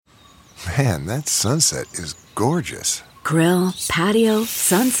Man, that sunset is gorgeous. Grill, patio,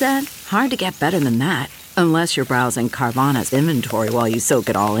 sunset. Hard to get better than that. Unless you're browsing Carvana's inventory while you soak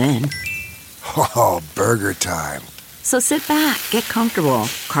it all in. Oh, burger time. So sit back, get comfortable.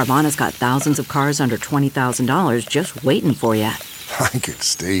 Carvana's got thousands of cars under $20,000 just waiting for you. I could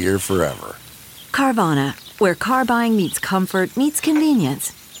stay here forever. Carvana, where car buying meets comfort, meets convenience.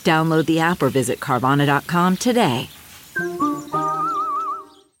 Download the app or visit Carvana.com today.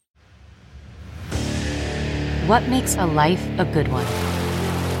 What makes a life a good one?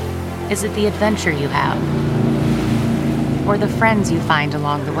 Is it the adventure you have? Or the friends you find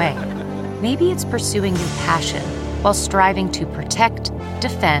along the way? Maybe it's pursuing your passion while striving to protect,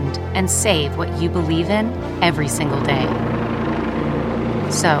 defend, and save what you believe in every single day.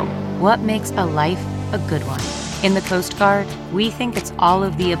 So, what makes a life a good one? In the Coast Guard, we think it's all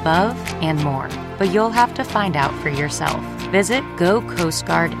of the above and more, but you'll have to find out for yourself. Visit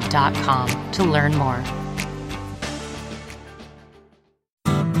gocoastguard.com to learn more.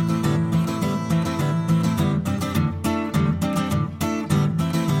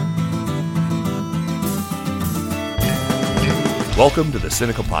 Welcome to the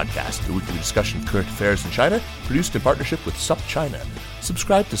Cynical Podcast, a weekly discussion of current affairs in China, produced in partnership with SupChina.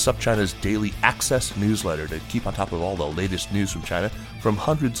 Subscribe to SupChina's daily access newsletter to keep on top of all the latest news from China from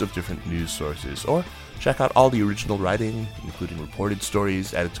hundreds of different news sources, or check out all the original writing, including reported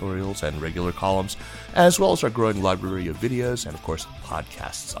stories, editorials, and regular columns, as well as our growing library of videos and, of course,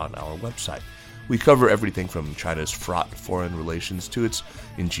 podcasts on our website. We cover everything from China's fraught foreign relations to its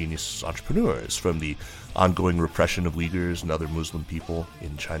ingenious entrepreneurs, from the ongoing repression of Uyghurs and other Muslim people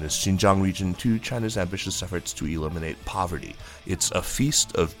in China's Xinjiang region to China's ambitious efforts to eliminate poverty. It's a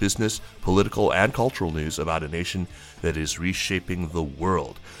feast of business, political, and cultural news about a nation that is reshaping the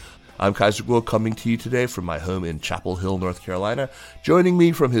world. I'm Kaiser Kuo, coming to you today from my home in Chapel Hill, North Carolina. Joining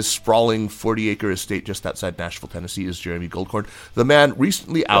me from his sprawling 40-acre estate just outside Nashville, Tennessee, is Jeremy Goldkorn, the man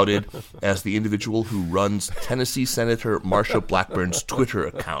recently outed as the individual who runs Tennessee Senator Marsha Blackburn's Twitter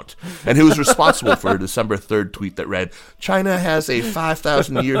account, and who was responsible for her December 3rd tweet that read, "China has a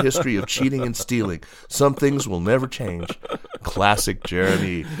 5,000-year history of cheating and stealing. Some things will never change." Classic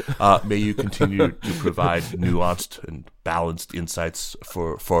Jeremy. May you continue to provide nuanced and balanced insights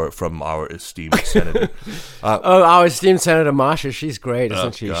from our esteemed senator. Our esteemed Senator Marsha, she's great,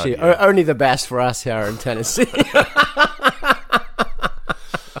 isn't she? God, She yeah. Only the best for us here in Tennessee.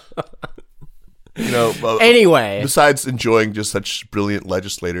 Anyway, besides enjoying just such brilliant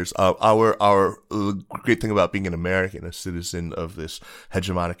legislators, our great thing about being an American, a citizen of this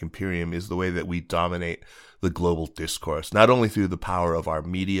hegemonic imperium, is the way that we dominate the global discourse, not only through the power of our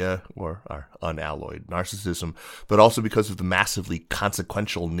media or our unalloyed narcissism, but also because of the massively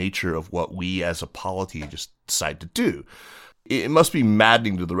consequential nature of what we as a polity just decide to do. It must be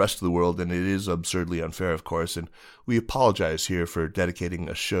maddening to the rest of the world, and it is absurdly unfair, of course, and we apologize here for dedicating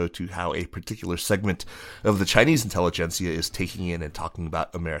a show to how a particular segment of the Chinese intelligentsia is taking in and talking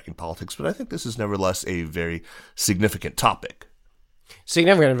about American politics, but I think this is nevertheless a very significant topic.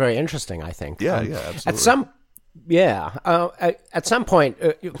 significant and very interesting, I think. Yeah, absolutely. At some point,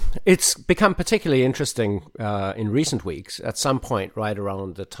 it's become particularly interesting in recent weeks. At some point, right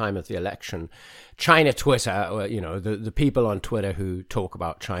around the time of the election, China Twitter, or, the people on Twitter who talk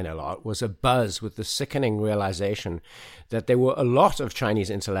about China a lot, was abuzz with the sickening realization that there were a lot of Chinese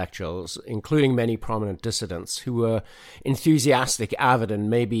intellectuals, including many prominent dissidents, who were enthusiastic, avid, and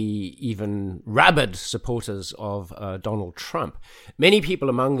maybe even rabid supporters of Donald Trump. Many people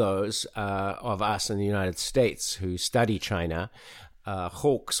among those of us in the United States who study China,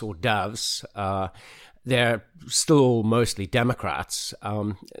 hawks or doves, they're still mostly Democrats.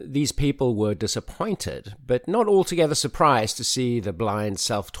 These people were disappointed, but not altogether surprised to see the blind,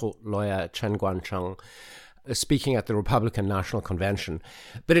 self-taught lawyer Chen Guangcheng speaking at the Republican National Convention.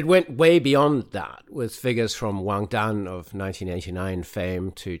 But it went way beyond that, with figures from Wang Dan of 1989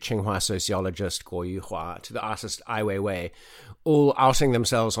 fame to Tsinghua sociologist Guo Yuhua to the artist Ai Weiwei, all outing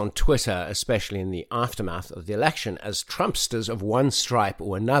themselves on Twitter, especially in the aftermath of the election, as Trumpsters of one stripe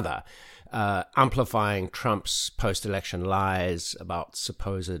or another, amplifying Trump's post-election lies about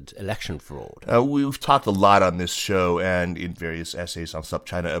supposed election fraud. We've talked a lot on this show and in various essays on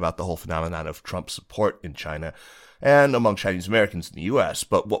SupChina about the whole phenomenon of Trump support in China. and among Chinese Americans in the U.S.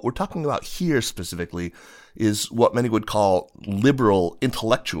 But what we're talking about here specifically is what many would call liberal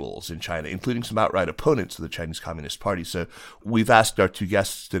intellectuals in China, including some outright opponents of the Chinese Communist Party. So we've asked our two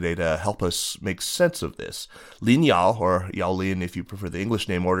guests today to help us make sense of this. Lin Yao, or Yao Lin if you prefer the English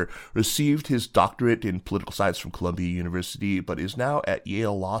name order, received his doctorate in political science from Columbia University, but is now at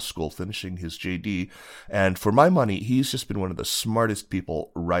Yale Law School finishing his JD. And for my money, he's just been one of the smartest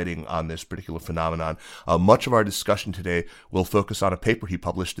people writing on this particular phenomenon. Much of our discussion today will focus on a paper he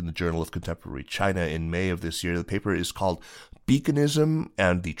published in the Journal of Contemporary China in May of this year. The paper is called Beaconism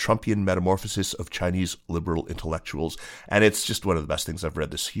and the Trumpian Metamorphosis of Chinese Liberal Intellectuals. And it's just one of the best things I've read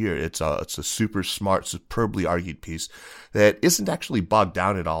this year. It's a super smart, superbly argued piece that isn't actually bogged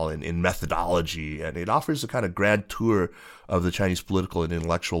down at all in methodology. And it offers a kind of grand tour of the Chinese political and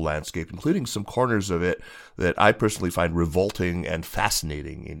intellectual landscape, including some corners of it that I personally find revolting and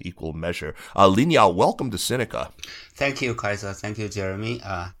fascinating in equal measure. Lin Yao, welcome to Sinica. Thank you, Kaiser. Thank you, Jeremy.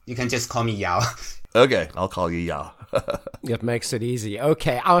 You can just call me Yao. Okay, I'll call you Yao. It makes it easy.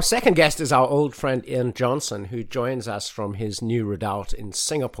 Okay, our second guest is our old friend Ian Johnson, who joins us from his new redoubt in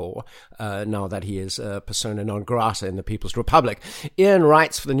Singapore, now that he is persona non grata in the People's Republic. Ian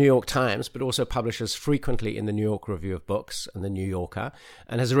writes for the New York Times, but also publishes frequently in the New York Review of Books and the New Yorker,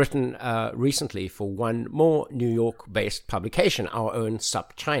 and has written recently for one more New York-based publication, our own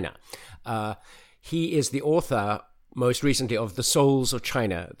SupChina. He is the author most recently of The Souls of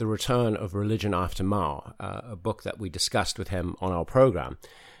China, The Return of Religion After Mao, a book that we discussed with him on our program.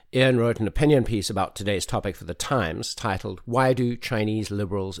 Ian wrote an opinion piece about today's topic for The Times titled, Why Do Chinese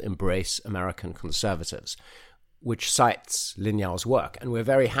Liberals Embrace American Conservatives?, which cites Lin Yao's work. And we're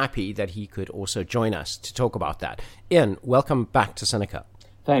very happy that he could also join us to talk about that. Ian, welcome back to Sinica.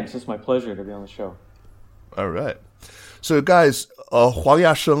 Thanks. It's my pleasure to be on the show. All right. So, guys, Huang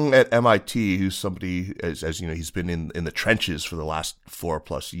Yasheng at MIT, who's somebody, as you know, he's been in the trenches for the last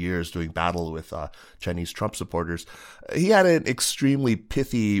 4+ years doing battle with Chinese Trump supporters. He had an extremely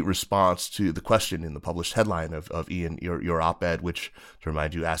pithy response to the question in the published headline of Ian, your op-ed, which, to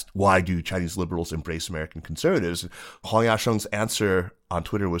remind you, asked, why do Chinese liberals embrace American conservatives? Huang Yasheng's answer on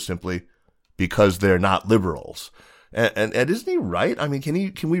Twitter was simply, because they're not liberals. And isn't he right? I mean,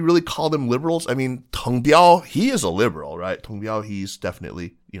 can we really call them liberals? I mean, Teng Biao, he is a liberal, right? Teng Biao, he's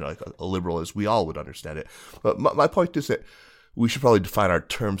definitely, like a liberal as we all would understand it. But my point is that we should probably define our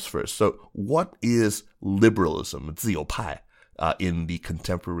terms first. So what is liberalism, 自由派, in the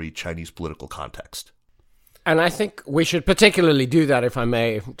contemporary Chinese political context? And I think we should particularly do that, if I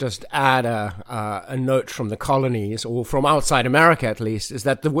may, just add a note from the colonies, or from outside America at least, is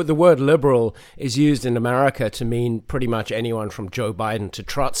that the word liberal is used in America to mean pretty much anyone from Joe Biden to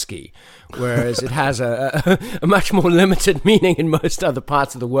Trotsky, whereas it has a much more limited meaning in most other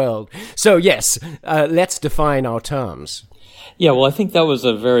parts of the world. So yes, let's define our terms. Yeah, well, I think that was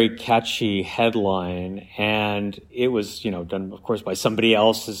a very catchy headline, and it was, done, of course, by somebody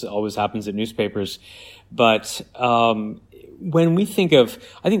else, as always happens at newspapers. But when we think of,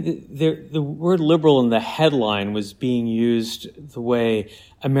 I think the word liberal in the headline was being used the way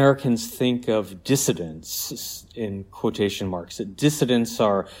Americans think of dissidents, in quotation marks. That dissidents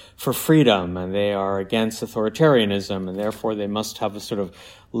are for freedom and they are against authoritarianism, and therefore they must have a sort of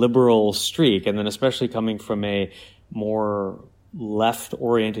liberal streak. And then especially coming from a more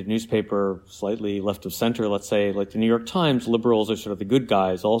left-oriented newspaper, slightly left of center, let's say, like the New York Times, liberals are sort of the good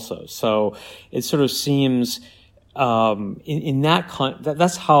guys also. So it sort of seems,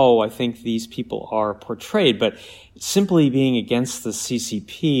 that's how I think these people are portrayed. But simply being against the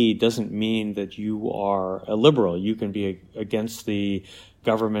CCP doesn't mean that you are a liberal. You can be against the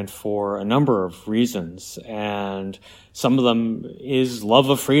government for a number of reasons, and some of them is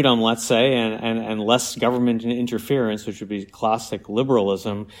love of freedom, let's say, and less government interference, which would be classic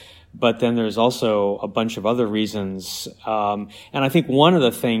liberalism. But then there's also a bunch of other reasons. And I think one of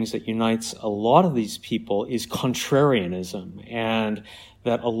the things that unites a lot of these people is contrarianism, and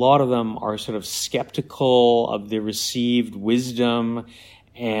that a lot of them are sort of skeptical of the received wisdom.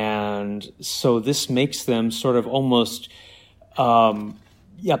 And so this makes them sort of almost,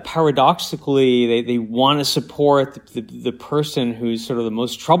 paradoxically, they want to support the person who's sort of the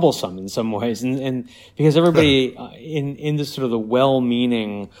most troublesome in some ways. And because everybody in this sort of the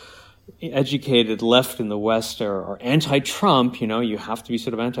well-meaning, educated left in the West are anti-Trump, you have to be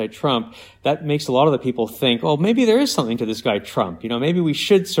sort of anti-Trump. That makes a lot of the people think, oh, maybe there is something to this guy Trump. Maybe we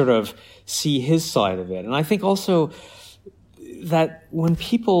should sort of see his side of it. And I think also that when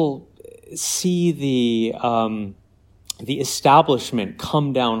people see the establishment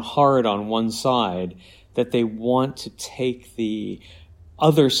come down hard on one side, that they want to take the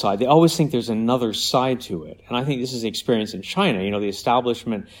other side. They always think there's another side to it. And I think this is the experience in China. The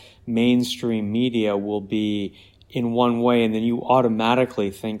establishment mainstream media will be in one way, and then you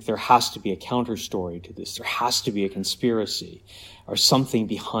automatically think there has to be a counter story to this. There has to be a conspiracy or something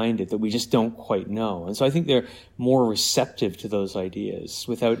behind it that we just don't quite know. And so I think they're more receptive to those ideas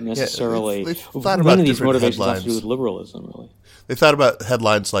without necessarily... none of these motivations have to do with liberalism, really. They thought about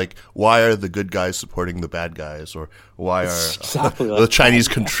headlines like, why are the good guys supporting the bad guys? Or why are the Chinese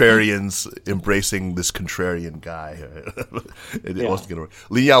contrarians embracing this contrarian guy? It wasn't going to work.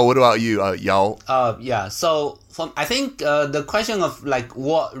 Lin Yao, what about you, Yao? So I think the question of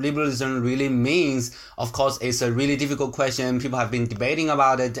what liberalism really means, of course, is a really difficult question. People have been debating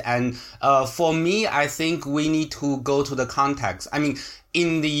about it. And for me, I think we need to go to the context. I mean,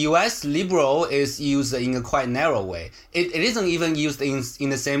 in the US, liberal is used in a quite narrow way. It isn't even used in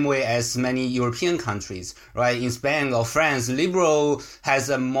the same way as many European countries, right? In Spain or France, liberal has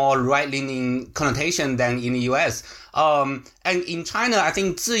a more right-leaning connotation than in the US. And in China, I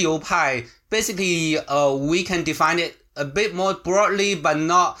think 自由派, basically, we can define it a bit more broadly, but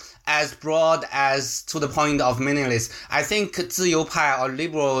not as broad as to the point of meaningless. I think 自由派or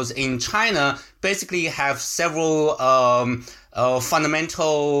liberals in China basically have several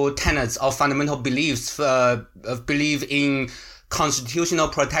fundamental tenets or fundamental beliefs, believe in constitutional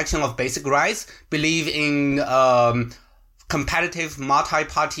protection of basic rights, believe in competitive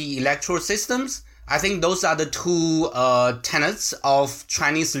multi-party electoral systems. I think those are the two tenets of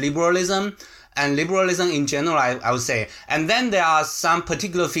Chinese liberalism and liberalism in general, I would say. And then there are some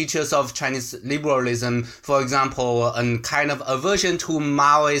particular features of Chinese liberalism, for example, a kind of aversion to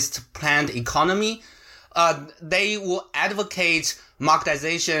Maoist planned economy. They will advocate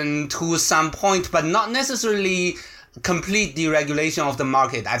marketization to some point, but not necessarily complete deregulation of the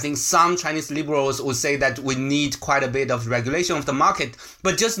market. I think some Chinese liberals would say that we need quite a bit of regulation of the market,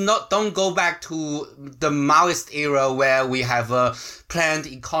 but just don't go back to the Maoist era where we have a planned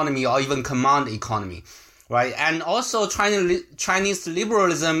economy or even command economy, right? And also Chinese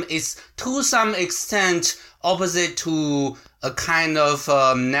liberalism is to some extent opposite to a kind of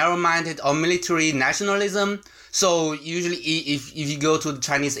narrow-minded or military nationalism. So usually if you go to the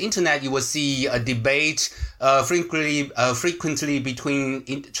Chinese internet, you will see a debate frequently between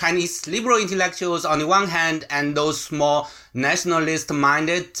Chinese liberal intellectuals on the one hand and those more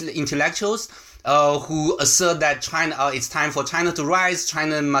nationalist-minded intellectuals who assert that China, it's time for China to rise.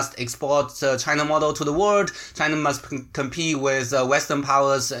 China must export China model to the world. China must compete with Western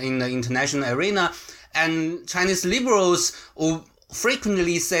powers in the international arena. And Chinese liberals will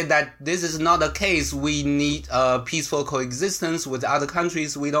frequently say that this is not the case. We need peaceful coexistence with other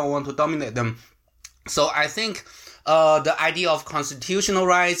countries. We don't want to dominate them. So I think the idea of constitutional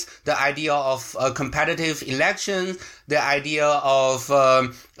rights, the idea of competitive elections, the idea of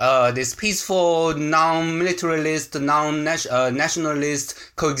this peaceful, non-militarist,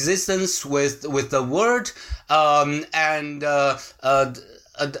 non-nationalist coexistence with the world, and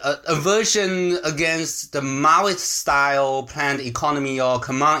aversion against the Maoist-style planned economy or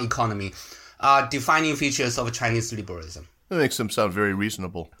command economy are defining features of Chinese liberalism. That makes them sound very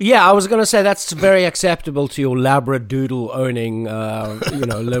reasonable. Yeah, I was going to say that's very acceptable to your Labradoodle owning,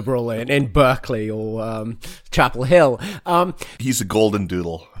 liberal in Berkeley or Chapel Hill. He's a golden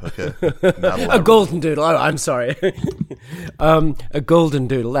doodle. Okay, a golden doodle. Oh, I'm sorry. A golden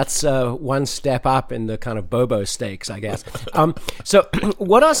doodle. That's one step up in the kind of Bobo stakes, I guess. So,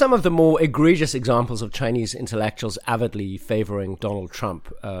 what are some of the more egregious examples of Chinese intellectuals avidly favoring Donald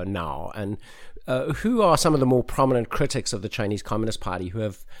Trump now? And who are some of the more prominent critics of the Chinese Communist Party who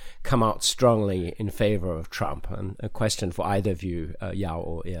have come out strongly in favor of Trump? And a question for either of you, Yao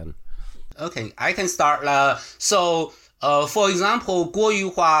or Ian. Okay, I can start. For example, Guo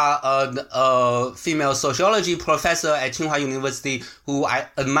Yuhua, a female sociology professor at Tsinghua University, who I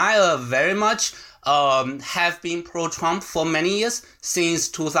admire very much, have been pro-Trump for many years, since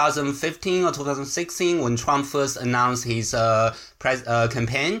 2015 or 2016 when Trump first announced his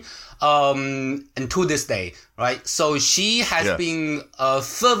campaign. And to this day, right? So she has been a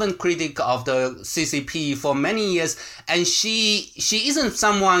fervent critic of the CCP for many years, and she isn't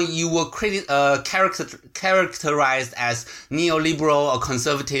someone you will characterize as neoliberal or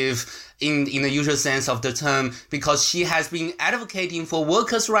conservative in the usual sense of the term, because she has been advocating for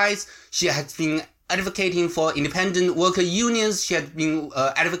workers' rights. She has been advocating for independent worker unions. She had been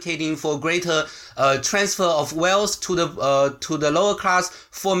advocating for greater transfer of wealth to the lower class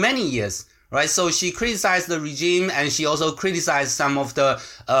for many years, right? So she criticized the regime, and she also criticized some of the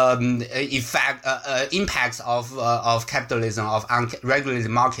impacts of capitalism, of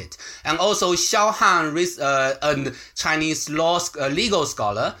unregulated market. And also Xiao Han, a Chinese legal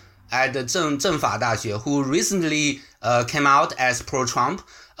scholar at the Zhenfa Daxue, who recently came out as pro-Trump,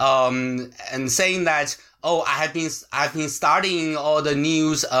 and saying that, I've been studying all the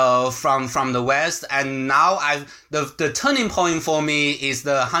news from the West, and now the turning point for me is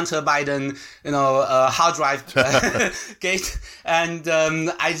the Hunter Biden hard drive gate, and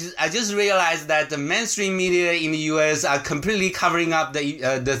I just realized that the mainstream media in the U.S. are completely covering up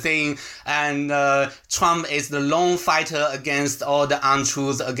the thing, and Trump is the lone fighter against all the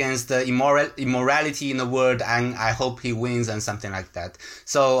untruths, against the immorality in the world, and I hope he wins, and something like that.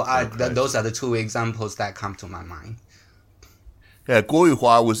 So those are the two examples that come to my mind. Yeah, Guo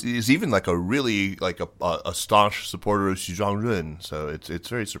Yuhua is even like a really a staunch supporter of Xu Zhangrun, so it's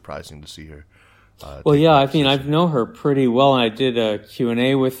very surprising to see her. Well, yeah, I mean, I've known her pretty well, and I did a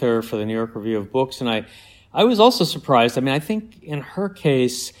Q&A with her for the New York Review of Books, and I was also surprised. I mean, I think in her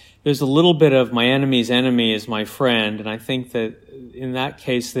case, there's a little bit of my enemy's enemy is my friend, and I think that in that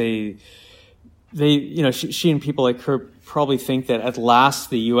case, she and people like her probably think that at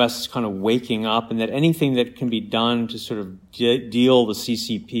last the U.S. is kind of waking up, and that anything that can be done to sort of deal the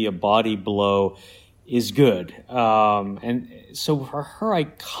CCP a body blow is good. And so for her, I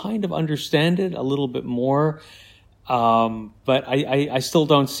kind of understand it a little bit more. But I still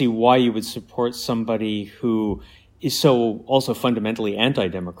don't see why you would support somebody who is so also fundamentally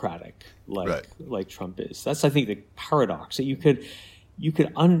anti-democratic like Trump is. That's, I think, the paradox, that you could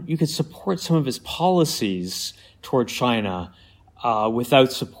support some of his policies toward China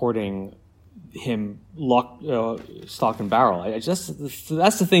without supporting him stock and barrel. That's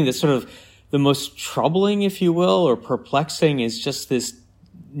the thing that's sort of the most troubling, if you will, or perplexing, is just this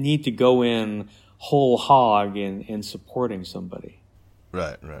need to go in whole hog in supporting somebody.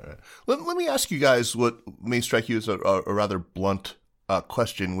 Right. Let me ask you guys what may strike you as a rather blunt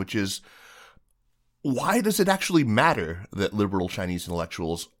question, which is, why does it actually matter that liberal Chinese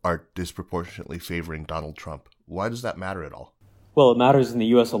intellectuals are disproportionately favoring Donald Trump? Why does that matter at all? Well, it matters in the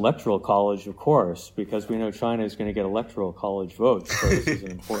U.S. Electoral College, of course, because we know China is going to get Electoral College votes. So this is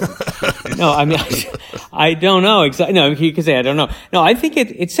an important. No, I mean, I don't know exactly. No, you could say I don't know. No, I think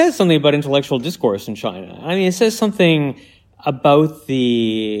it says something about intellectual discourse in China. I mean, it says something about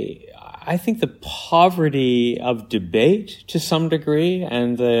the poverty of debate to some degree,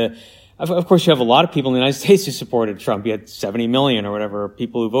 and of course, you have a lot of people in the United States who supported Trump. You had 70 million or whatever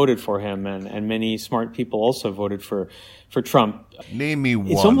people who voted for him, and many smart people also voted for Trump. Name me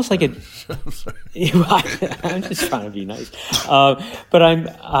one. It's almost like I'm just trying to be nice, but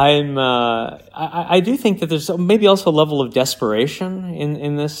I do think that there's maybe also a level of desperation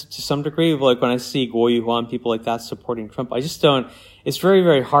in this to some degree. Like when I see Guo Yuhua and people like that supporting Trump, I just don't. It's very,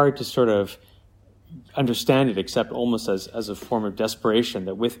 very hard to sort of understand it, except almost as a form of desperation,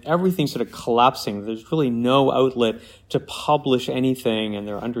 that with everything sort of collapsing, there's really no outlet to publish anything, and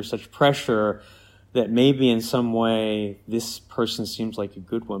they're under such pressure that maybe in some way this person seems like a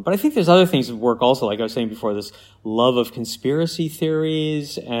good one. But I think there's other things at work also, like I was saying before, this love of conspiracy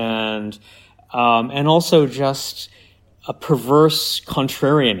theories and also just a perverse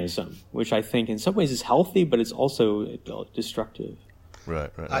contrarianism, which I think in some ways is healthy, but it's also destructive. Right.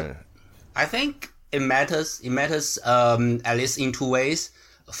 I think it matters at least in two ways.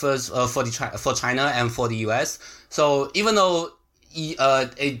 First, for China and for the US. So even though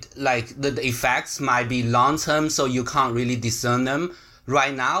the effects might be long term, so you can't really discern them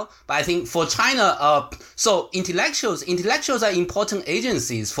right now. But I think for China, so intellectuals are important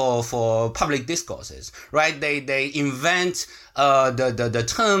agencies for public discourses, right? They invent the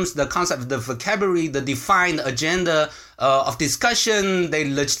terms, the concept, the vocabulary, the defined agenda of discussion. They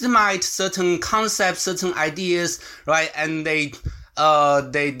legitimize certain concepts, certain ideas, right? And they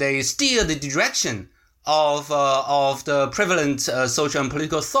steer the direction of the prevalent social and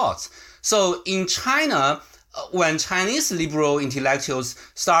political thoughts. So in China, when Chinese liberal intellectuals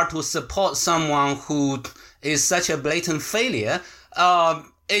start to support someone who is such a blatant failure,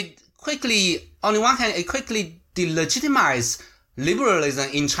 it quickly delegitimizes liberalism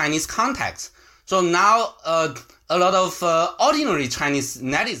in Chinese context. So now a lot of ordinary Chinese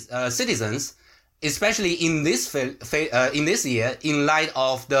citizens, especially in this year, in light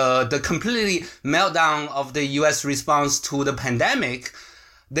of the completely meltdown of the U.S. response to the pandemic,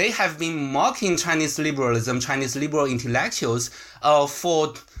 they have been mocking Chinese liberalism, Chinese liberal intellectuals,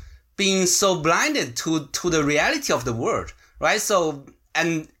 for being so blinded to the reality of the world, right? So,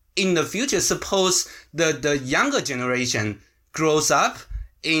 and in the future, suppose the younger generation grows up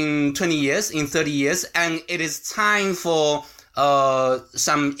in 20 years, in 30 years, and it is time for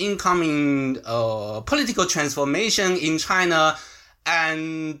some incoming political transformation in China.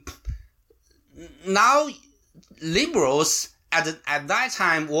 And now liberals at that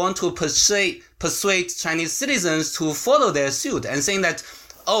time want to persuade Chinese citizens to follow their suit and saying that,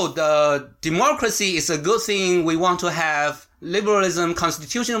 oh, the democracy is a good thing. We want to have liberalism,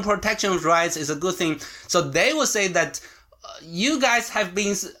 constitutional protection of rights is a good thing. So they will say that you guys have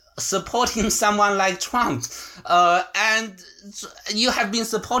been supporting someone like Trump, and you have been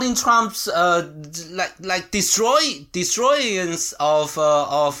supporting Trump's destroyance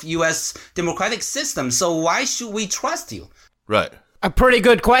of U.S. democratic system. So why should we trust you? Right. A pretty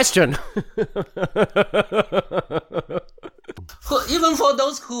good question. Even for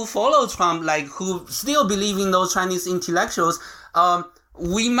those who follow Trump, like who still believe in those Chinese intellectuals,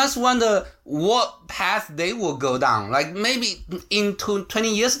 we must wonder what path they will go down. Like maybe in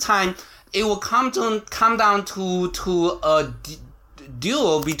 20 years' time, it will come down to a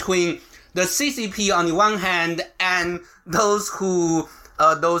duel between the CCP on the one hand and those who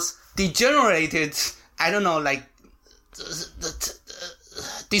those degenerated, I don't know, like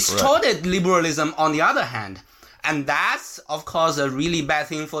distorted liberalism on the other hand. And that's, of course, a really bad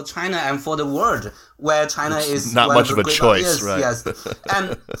thing for China and for the world, where China is not much of a choice, right? Yes.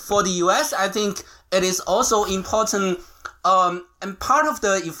 And for the US, I think it is also important. And part of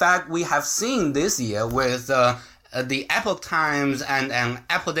the effect we have seen this year with the Epoch Times and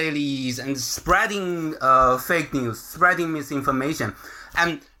Apple Dailies and spreading fake news, spreading misinformation.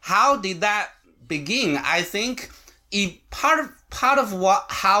 And how did that begin? I think part of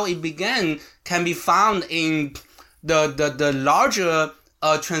how it began can be found in the larger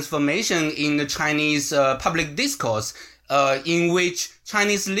transformation in the Chinese public discourse, in which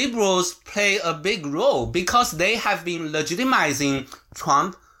Chinese liberals play a big role because they have been legitimizing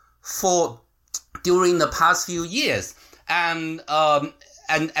Trump during the past few years, and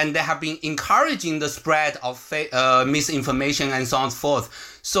they have been encouraging the spread of misinformation and so on and so forth.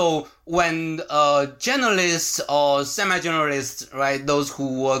 So when journalists or semi-journalists, right, those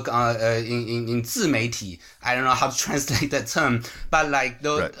who work in 自媒体, I don't know how to translate that term, but like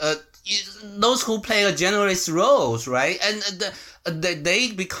those who play a journalist roles, right, and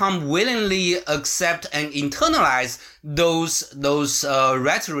they become willingly accept and internalize those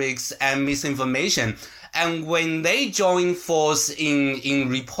rhetorics and misinformation. And when they join force in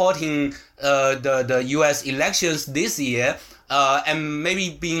reporting the U.S. elections this year, and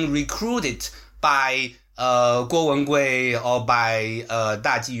maybe being recruited by Guo Wengui or by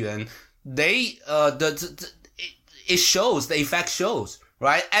Da Jiyuan, it shows, the effect shows,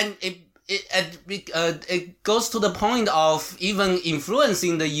 right? And it goes to the point of even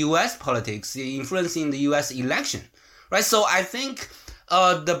influencing the U.S. politics, influencing the U.S. election, right? So I think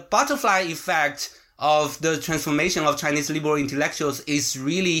the butterfly effect of the transformation of Chinese liberal intellectuals is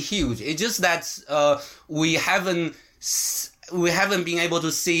really huge. It's just that we haven't been able to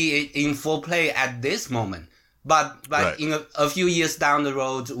see it in full play at this moment. But right. In a few years down the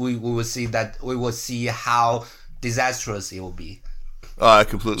road, we will see that, we will see how disastrous it will be. I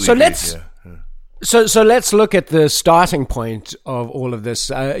completely agree. So let's look at the starting point of all of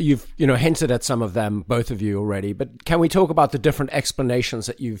this. You've hinted at some of them, both of you already, but can we talk about the different explanations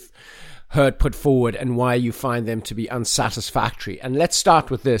that you've heard put forward and why you find them to be unsatisfactory? And let's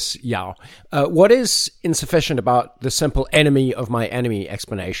start with this, Yao. What is insufficient about the simple enemy of my enemy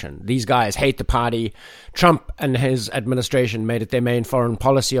explanation? These guys hate the party. Trump and his administration made it their main foreign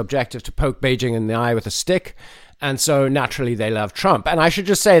policy objective to poke Beijing in the eye with a stick. And so naturally they love Trump. And I should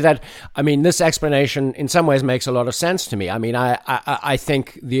just say that, I mean, this explanation in some ways makes a lot of sense to me. I mean, I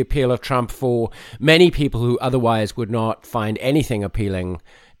think the appeal of Trump for many people who otherwise would not find anything appealing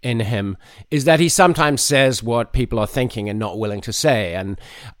in him is that he sometimes says what people are thinking and not willing to say. And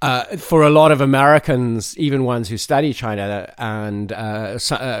for a lot of Americans, even ones who study China and,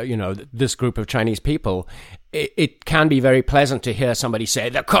 this group of Chinese people, it can be very pleasant to hear somebody say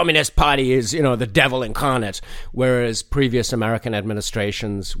the Communist Party is, the devil incarnate, whereas previous American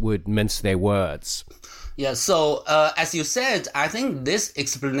administrations would mince their words. Yeah, so as you said, I think this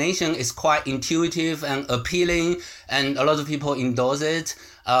explanation is quite intuitive and appealing, and a lot of people endorse it.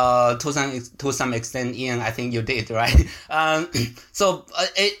 To some extent, Ian, I think you did, right? So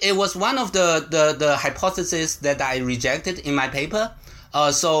it was one of the hypotheses that I rejected in my paper.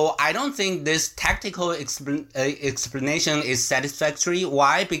 So I don't think this tactical explanation is satisfactory.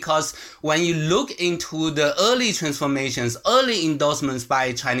 Why? Because when you look into the early transformations, early endorsements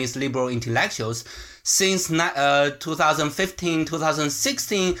by Chinese liberal intellectuals since 2015,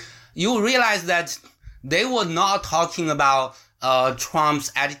 2016, you realize that they were not talking about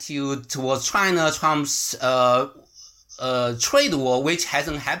Trump's attitude towards China, Trump's trade war, which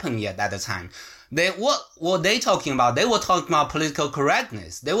hasn't happened yet at the time. What were they talking about? They were talking about political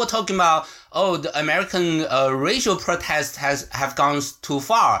correctness. They were talking about, the American racial protests have gone too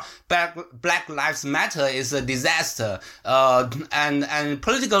far. Black Lives Matter is a disaster. And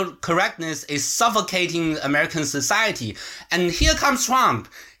political correctness is suffocating American society. And here comes Trump.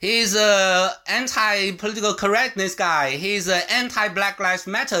 He's a anti-political correctness guy. He's an anti-Black Lives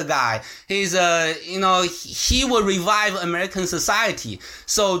Matter guy. He's he will revive American society.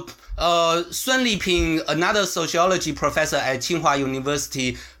 So, Sun Liping, another sociology professor at Tsinghua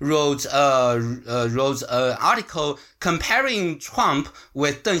University, wrote an article comparing Trump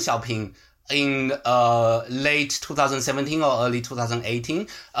with Deng Xiaoping in late 2017 or early 2018.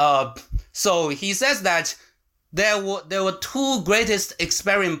 So he says that there were two greatest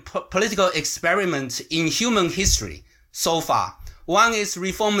political experiments in human history so far. One is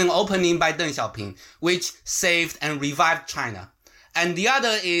reforming opening by Deng Xiaoping, which saved and revived China. And the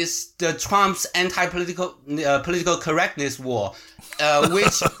other is the Trump's political correctness war,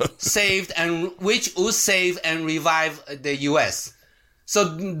 which would save and revive the U.S. So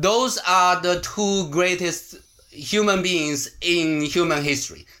those are the two greatest human beings in human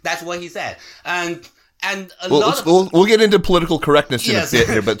history. That's what he said. And we'll get into political correctness in yes. a bit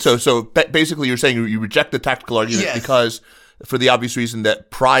here, but so basically you're saying you reject the tactical argument yes. because for the obvious reason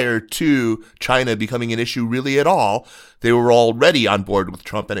that prior to China becoming an issue really at all, they were already on board with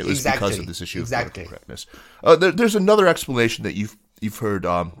Trump, and it was because of this issue of political correctness. There's another explanation that you've heard,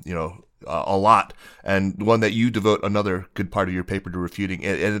 a lot, and one that you devote another good part of your paper to refuting,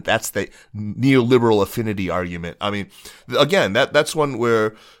 and that's the neoliberal affinity argument. I mean, again, that's one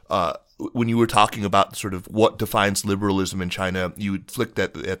where when you were talking about sort of what defines liberalism in China, you would flick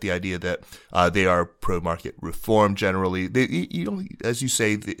at the idea that they are pro-market reform generally. As you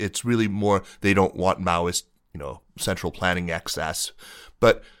say, it's really more they don't want Maoist, central planning excess.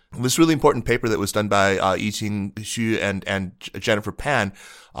 But this really important paper that was done by Yiqing Xu and Jennifer Pan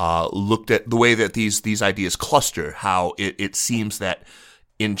looked at the way that these ideas cluster, how it seems that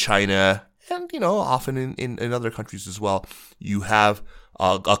in China and, often in other countries as well, you have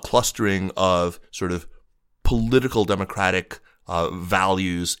a clustering of sort of political democratic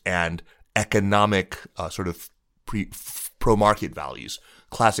values and economic sort of pro-market values,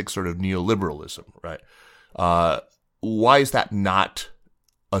 classic sort of neoliberalism, right? Why is that not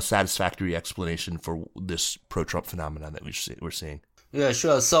a satisfactory explanation for this pro-Trump phenomenon that we're seeing? Yeah,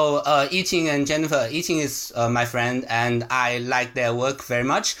 sure. So, Yiqing and Jennifer, Yiqing is my friend, and I like their work very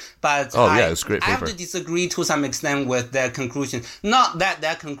much. But it's a great paper. I have to disagree to some extent with their conclusion. Not that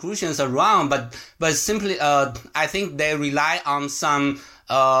their conclusions are wrong, but simply, I think they rely on some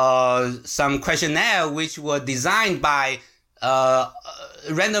questionnaire which were designed by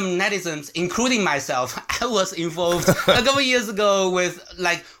random netizens, including myself. I was involved a couple years ago with,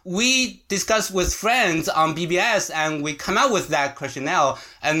 we discussed with friends on BBS, and we come out with that questionnaire,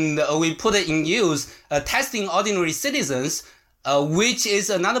 and we put it in use, testing ordinary citizens, which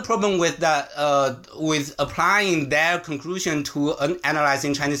is another problem with that, with applying their conclusion to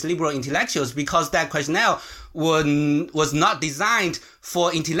analyzing Chinese liberal intellectuals, because that questionnaire was not designed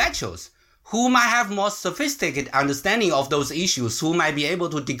for intellectuals who might have more sophisticated understanding of those issues, who might be able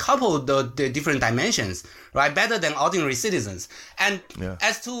to decouple the different dimensions, right, better than ordinary citizens. And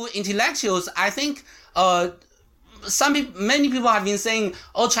as to intellectuals, I think many people have been saying,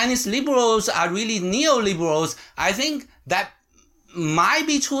 Chinese liberals are really neoliberals. I think that might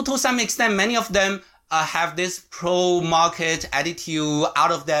be true to some extent. Many of them have this pro-market attitude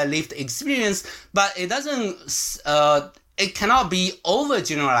out of their lived experience, but it doesn't. It cannot be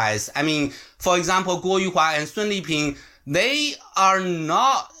overgeneralized. I mean, for example, Guo Yuhua and Sun Liping, they are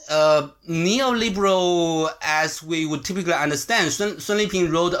not neoliberal as we would typically understand. Sun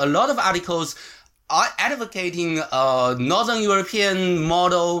Liping wrote a lot of articles advocating a Northern European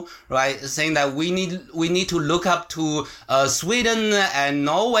model, right? Saying that we need to look up to Sweden and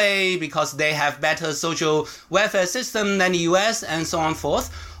Norway because they have better social welfare system than the US, and so on and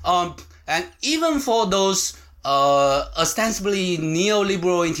forth. And even for those ostensibly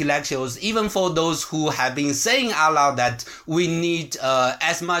neoliberal intellectuals, even for those who have been saying out loud that we need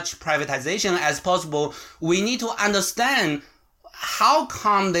as much privatization as possible, we need to understand how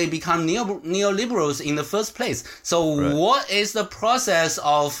come they become neoliberals in the first place. So what is the process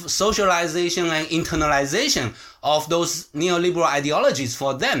of socialization and internalization of those neoliberal ideologies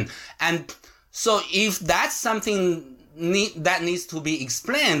for them? And so if that's something that needs to be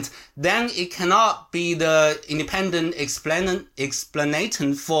explained, then it cannot be the independent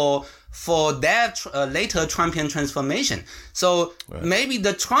explanation for for their later Trumpian transformation. So maybe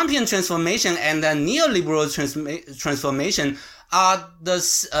the Trumpian transformation and the neoliberal transformation are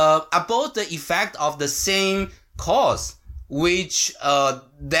both the effect of the same cause, which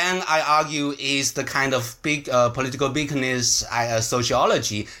then I argue is the kind of big political bigness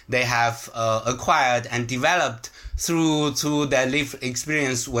sociology they have acquired and developed through their lived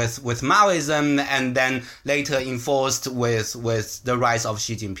experience with Maoism, and then later enforced with the rise of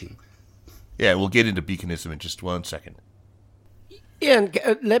Xi Jinping. Yeah, we'll get into beaconism in just 1 second. Ian,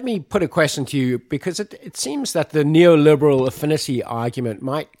 let me put a question to you, because it seems that the neoliberal affinity argument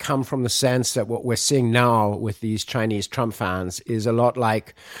might come from the sense that what we're seeing now with these Chinese Trump fans is a lot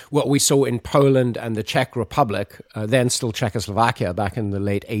like what we saw in Poland and the Czech Republic, then still Czechoslovakia, back in the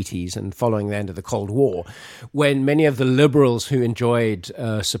late 80s and following the end of the Cold War, when many of the liberals who enjoyed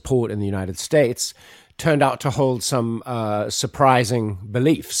support in the United States turned out to hold some surprising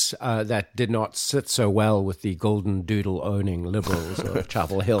beliefs that did not sit so well with the golden doodle owning liberals of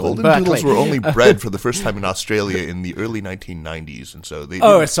Chapel Hill. Golden and doodles Berkeley. were only bred for the first time in Australia in the early 1990s, and so they.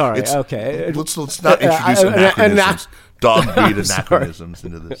 Sorry. Okay. Let's not introduce anachronisms, dog breed anachronisms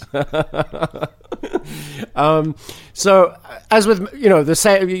into this. So, as with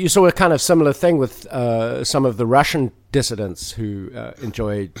you saw a kind of similar thing with some of the Russian dissidents who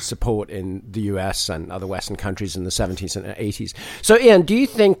enjoyed support in the US and other Western countries in the 70s and 80s. So, Ian, do you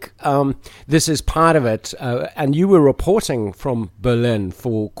think this is part of it? And you were reporting from Berlin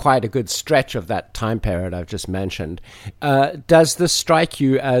for quite a good stretch of that time period I've just mentioned. Does this strike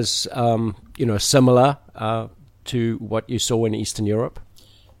you as similar to what you saw in Eastern Europe?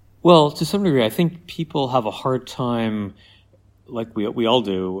 Well, to some degree, I think people have a hard time, like we all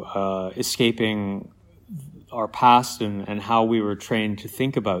do, escaping our past and how we were trained to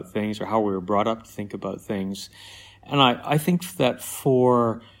think about things, or how we were brought up to think about things. And I think that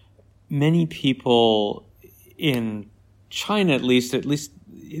for many people in China, at least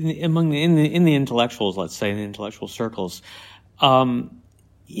in the intellectuals, let's say in the intellectual circles,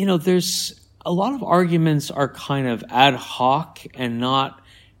 there's a lot of arguments are kind of ad hoc and not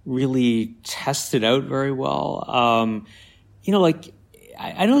really tested out very well. I know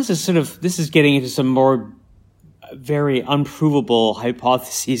this is getting into some more very unprovable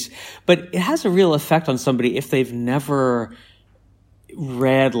hypotheses, but it has a real effect on somebody if they've never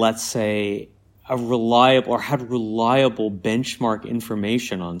read, let's say, had reliable benchmark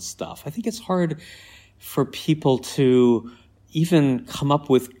information on stuff. I think it's hard for people to even come up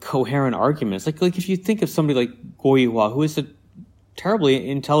with coherent arguments. Like if you think of somebody like Guo Yuhua, who is a terribly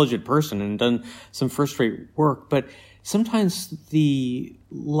intelligent person and done some first-rate work, but sometimes the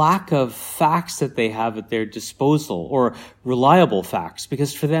lack of facts that they have at their disposal, or reliable facts,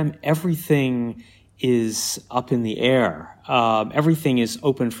 because for them everything is up in the air. Everything is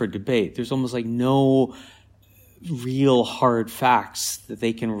open for debate. There's almost like no real hard facts that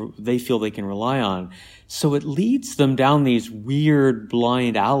they feel they can rely on. So it leads them down these weird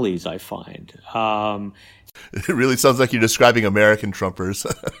blind alleys, I find. It really sounds like you're describing American Trumpers.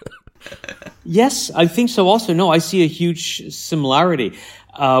 Yes, I think so also. No, I see a huge similarity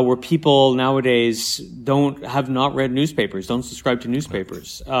where people nowadays have not read newspapers, don't subscribe to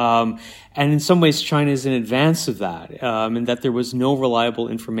newspapers. And in some ways, China is in advance of that, and that there was no reliable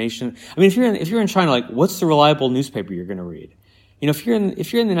information. I mean, if you're in China, like, what's the reliable newspaper you're going to read? If you're in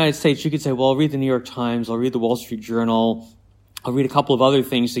the United States, you could say, well, I'll read the New York Times, I'll read the Wall Street Journal, I'll read a couple of other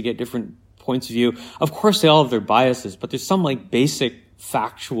things to get different points of view. Of course, they all have their biases, but there's some like basic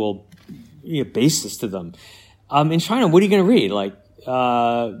factual basis to them. In China, what are you going to read? Like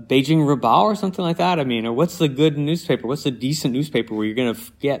Beijing Ribao or something like that? I mean, or what's the good newspaper? What's the decent newspaper where you're going to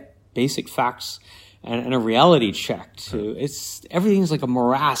get basic facts and a reality check to? Everything's like a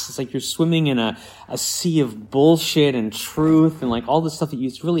morass. It's like you're swimming in a sea of bullshit and truth and like all this stuff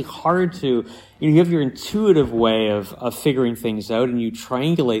it's really hard to, you have your intuitive way of figuring things out, and you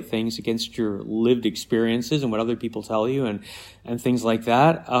triangulate things against your lived experiences and what other people tell you and things like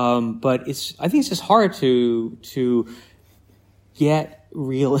that. But I think it's just hard to get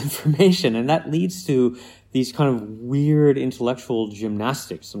real information, and that leads to these kind of weird intellectual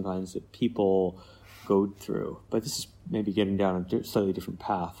gymnastics sometimes that people go through. But this is maybe getting down a slightly different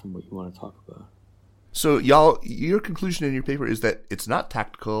path from what you want to talk about. So, y'all, your conclusion in your paper is that it's not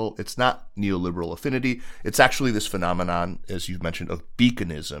tactical, it's not neoliberal affinity, it's actually this phenomenon, as you've mentioned, of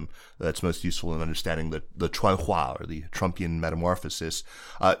beaconism that's most useful in understanding the Chuanhua, or the Trumpian metamorphosis.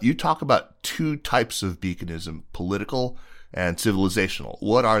 You talk about two types of beaconism, political and civilizational.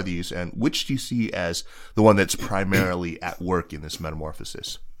 What are these, and which do you see as the one that's primarily at work in this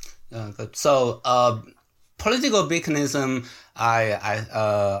metamorphosis? political mechanism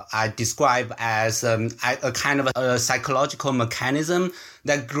I describe as a kind of a psychological mechanism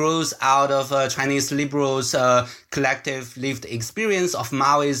that grows out of Chinese liberals' collective lived experience of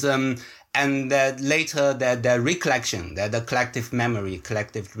Maoism, and that later the recollection, the collective memory,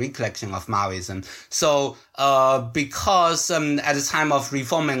 collective recollection of Maoism. So because at the time of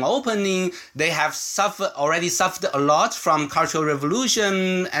reform and opening, they have already suffered a lot from Cultural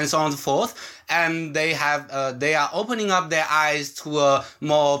Revolution and so on and so forth. And they are opening up their eyes to a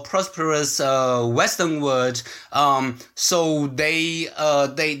more prosperous Western world. So they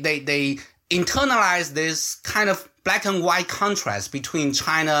internalize this kind of black and white contrast between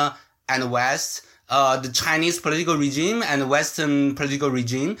China and West, the Chinese political regime and the Western political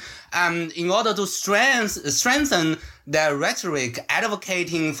regime. In order to strengthen their rhetoric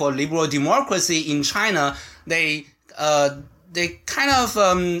advocating for liberal democracy in China, they kind of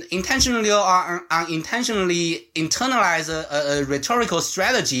intentionally or unintentionally internalize a rhetorical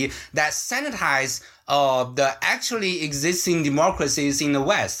strategy that sanitize the actually existing democracies in the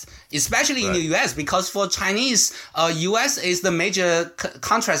West, especially in the US, because for Chinese, US is the major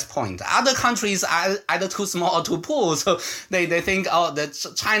contrast point. Other countries are either too small or too poor, so they think,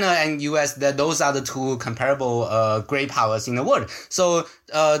 that China and US, that those are the two comparable great powers in the world. So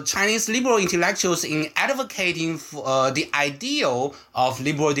Chinese liberal intellectuals, in advocating for the ideal of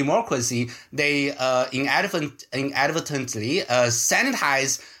liberal democracy, they inadvertently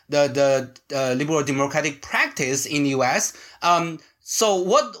sanitize the liberal democratic practice in the US. So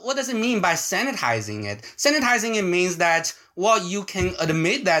what does it mean by sanitizing it? Sanitizing it means that, well, you can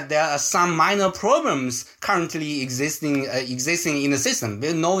admit that there are some minor problems currently existing in the system.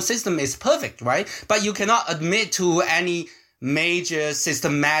 No system is perfect, right? But you cannot admit to any major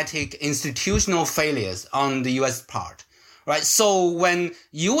systematic institutional failures on the US part. Right. So when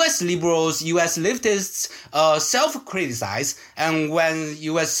U.S. liberals, U.S. leftists, self-criticize, and when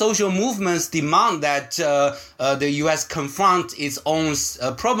U.S. social movements demand that, the U.S. confront its own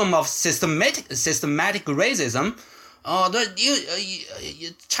problem of systematic racism,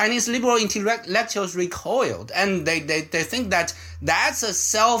 the Chinese liberal intellectuals recoiled, and they think that that's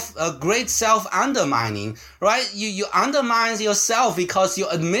a great self-undermining, right? You undermine yourself because you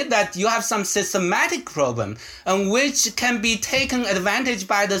admit that you have some systematic problem, and which can be taken advantage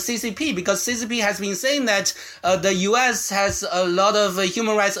by the CCP, because CCP has been saying that the US has a lot of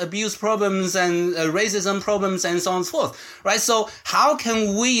human rights abuse problems and racism problems and so on and so forth, right? So how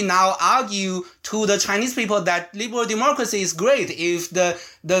can we now argue to the Chinese people that liberal democracy is great if the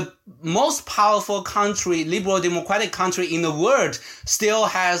most powerful country, liberal democratic country in the world, still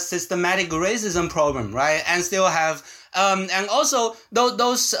has systematic racism problem, right? And still have, and also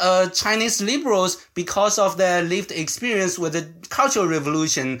those Chinese liberals, because of their lived experience with the Cultural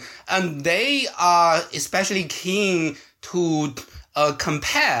Revolution, and they are especially keen to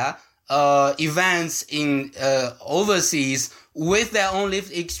compare events in overseas with their own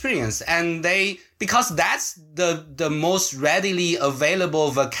lived experience, and because that's the most readily available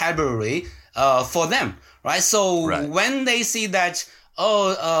vocabulary for them, right? So when they see that,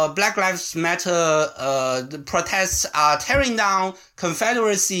 Black Lives Matter the protests are tearing down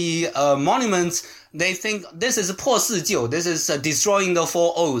Confederacy monuments, they think this is 破四旧, this is destroying the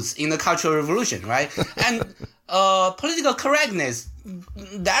four oaths in the Cultural Revolution, right? And political correctness,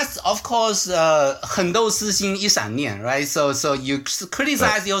 that's of course 狠斗私心一闪念, right? So you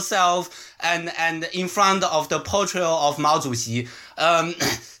criticize yourself and in front of the portrait of Mao Zedong,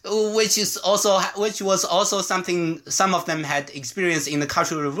 which was also something some of them had experienced in the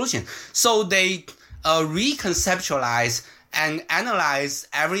Cultural Revolution. So they reconceptualize and analyze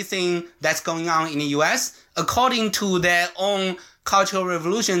everything that's going on in the US according to their own Cultural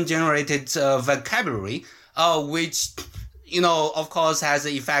Revolution generated vocabulary, which, of course, has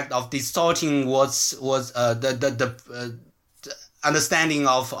the effect of distorting what's the understanding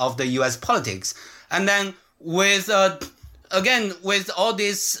of the U.S. politics. And then with all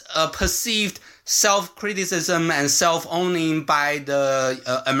this perceived self-criticism and self-owning by the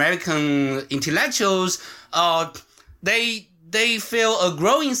American intellectuals, they feel a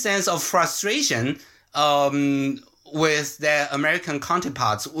growing sense of frustration with their American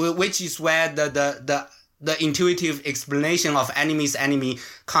counterparts, which is where the intuitive explanation of enemy's enemy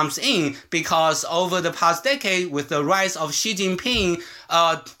comes in, because over the past decade, with the rise of Xi Jinping,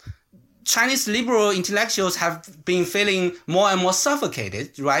 Chinese liberal intellectuals have been feeling more and more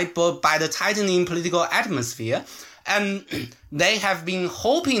suffocated, right, by the tightening political atmosphere, and they have been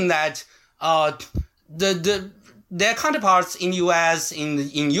hoping that the their counterparts in US,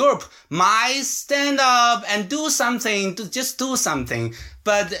 in Europe might stand up and do something, just do something.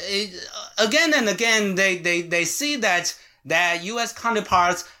 But again and again, they see that their US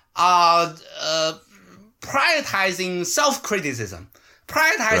counterparts are prioritizing self-criticism,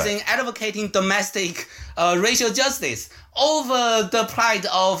 prioritizing advocating domestic racial justice over the plight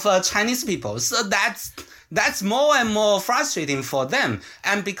of Chinese people. So that's more and more frustrating for them.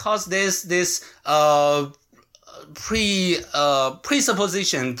 And because there's this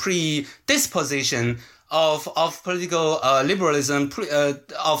predisposition of political liberalism,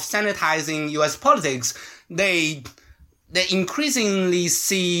 of sanitizing US politics, they increasingly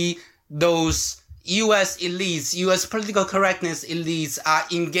see those US elites, US political correctness elites are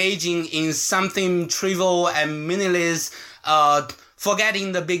engaging in something trivial and meaningless,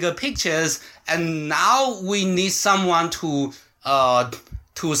 forgetting the bigger pictures. And now we need someone to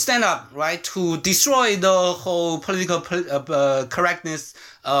stand up, right? To destroy the whole political correctness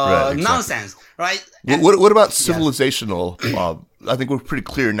nonsense, right? What about civilizational? I think we're pretty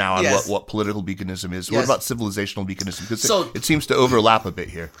clear now on what political beaconism is. What about civilizational beaconism? Because it seems to overlap a bit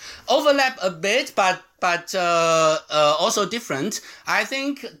here. Overlap a bit, but also different. I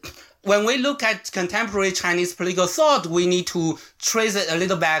think when we look at contemporary Chinese political thought, we need to trace it a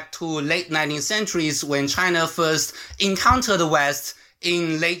little back to late 19th centuries when China first encountered the West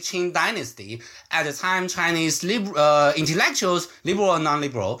in late Qing dynasty. At the time, Chinese intellectuals, liberal or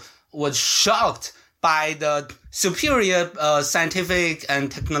non-liberal, were shocked by the superior scientific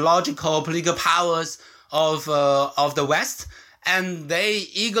and technological political powers of the West, and they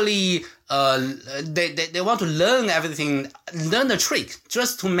eagerly they want to learn everything, learn the trick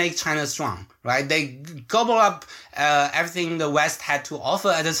just to make China strong, right? They gobble up everything the West had to offer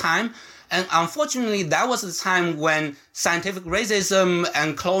at the time. And unfortunately, that was the time when scientific racism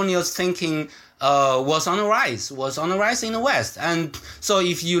and colonial thinking was on the rise in the West. And so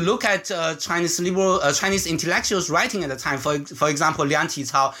if you look at Chinese intellectuals writing at the time, for example, Liang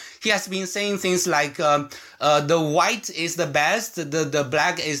Qicao, he has been saying things like the white is the best, the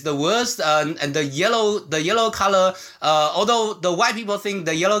black is the worst, and the yellow color, although the white people think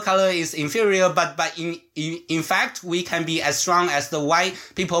the yellow color is inferior, but in fact we can be as strong as the white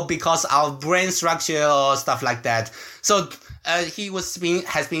people because our brain structure or stuff like that. So he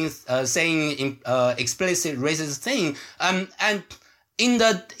has been saying explicit racist thing, and in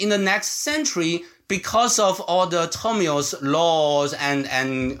the next century, because of all the turmoils, laws, and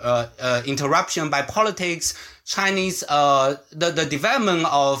interruption by politics, Chinese the development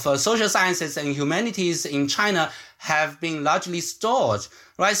of social sciences and humanities in China have been largely stalled,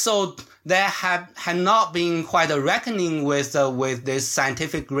 right? So there had not been quite a reckoning with this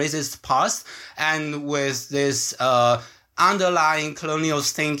scientific racist past and with this underlying colonial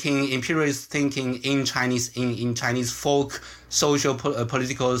thinking, imperialist thinking in Chinese folk social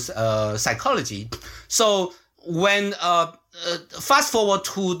political psychology. So when fast forward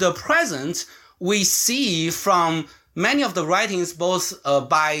to the present, we see from many of the writings, both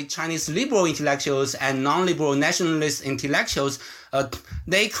by Chinese liberal intellectuals and non-liberal nationalist intellectuals,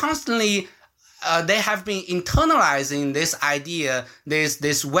 they constantly they have been internalizing this idea,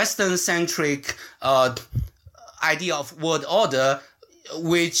 this Western-centric idea of world order,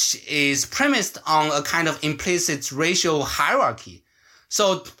 which is premised on a kind of implicit racial hierarchy.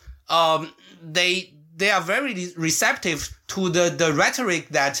 So they are very receptive to the rhetoric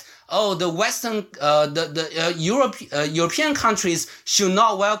that the Western European countries should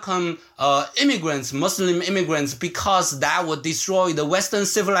not welcome Muslim immigrants because that would destroy the Western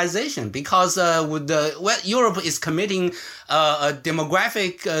civilization, because Europe is committing a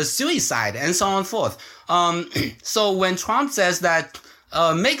demographic suicide and so on and forth. So when Trump says that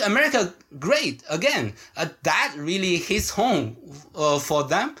make America great again, that really hits home for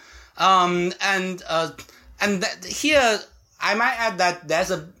them. And that here I might add that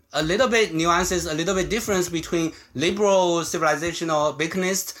there's a little bit nuances, a little bit difference between liberal civilizational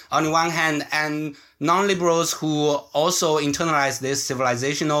beaconists on the one hand and non-liberals who also internalize this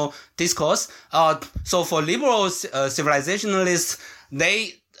civilizational discourse. So for liberal civilizationalists,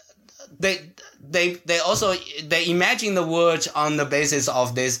 they imagine the world on the basis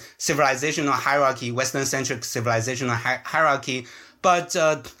of this civilizational hierarchy, Western-centric civilizational hierarchy, but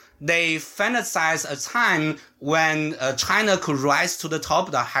they fantasize a time when China could rise to the top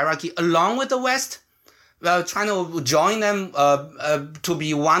of the hierarchy along with the West. China will join them to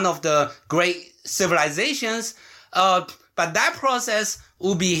be one of the great civilizations, but that process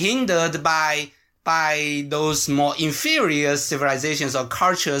will be hindered by by those more inferior civilizations or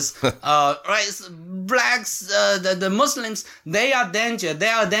cultures, right? Blacks, the Muslims, they are danger. They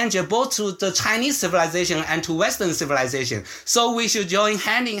are a danger both to the Chinese civilization and to Western civilization. So we should join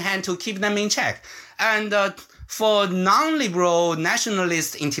hand in hand to keep them in check. And for non-liberal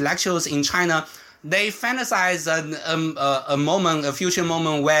nationalist intellectuals in China, they fantasize a future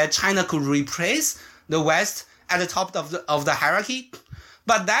moment where China could replace the West at the top of the hierarchy.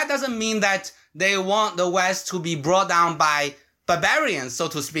 But that doesn't mean that they want the West to be brought down by barbarians, so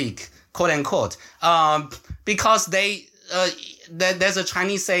to speak, quote unquote, because there's a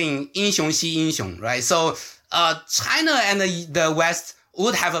Chinese saying, 英雄惜英雄, right? So, China and the West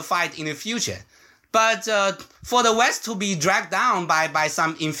would have a fight in the future. But, for the West to be dragged down by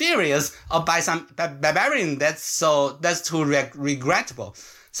some inferiors or by some barbarian, that's too regrettable.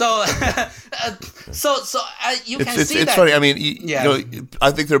 So, you can see that. It's funny. I mean, you know,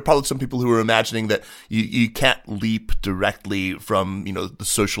 I think there are probably some people who are imagining that you can't leap directly from, you know, the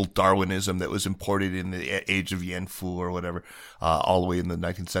social Darwinism that was imported in the age of Yan Fu or whatever, all the way in the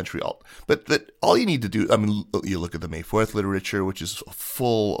 19th century. But that all you need to do, I mean, you look at the May 4th literature, which is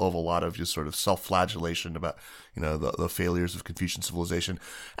full of a lot of just sort of self-flagellation about, you know, the failures of Confucian civilization,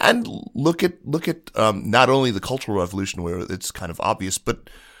 and look at not only the Cultural Revolution where it's kind of obvious, but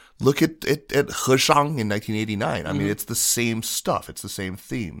look at Heshang in 1989. I mean, it's the same stuff. It's the same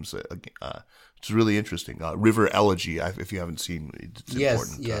themes. It's really interesting. River Elegy, if you haven't seen, it's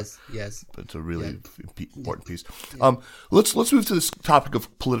important. Yes. It's a really important piece. Yeah. Let's move to this topic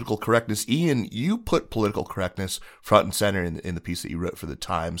of political correctness. Ian, you put political correctness front and center in the piece that you wrote for the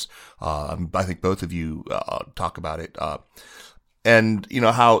Times. I think both of you talk about it, and you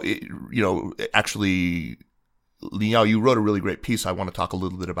know how actually. Lin Yao, you wrote a really great piece. I want to talk a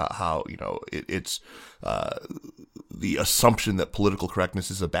little bit about how, you know, it's the assumption that political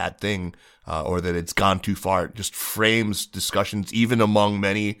correctness is a bad thing, or that it's gone too far. It just frames discussions even among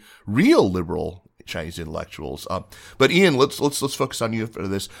many real liberal Chinese intellectuals. But Ian, let's focus on you for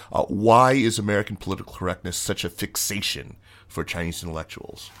this. Why is American political correctness such a fixation for Chinese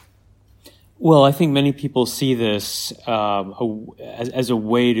intellectuals? Well, I think many people see this as a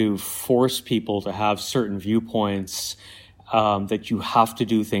way to force people to have certain viewpoints, that you have to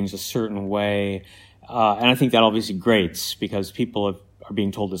do things a certain way. And I think that obviously grates because people are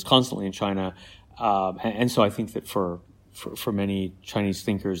being told this constantly in China. And so I think that for many Chinese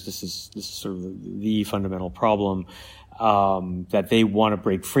thinkers, this is sort of the fundamental problem. That they want to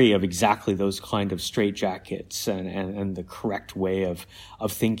break free of exactly those kind of straitjackets and the correct way of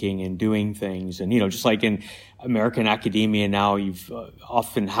thinking and doing things. And, you know, just like in American academia now, you've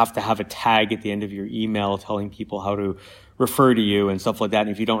often have to have a tag at the end of your email telling people how to refer to you and stuff like that. And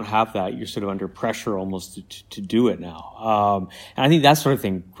if you don't have that, you're sort of under pressure almost to do it now. And I think that sort of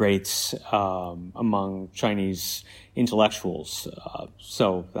thing grates among Chinese intellectuals.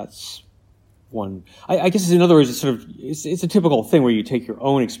 So that's one. I guess in other words, it's a typical thing where you take your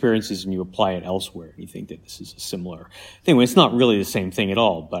own experiences and you apply it elsewhere. You think that this is a similar thing. Well, it's not really the same thing at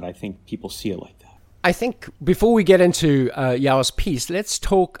all, but I think people see it like that. I think before we get into Yao's piece, let's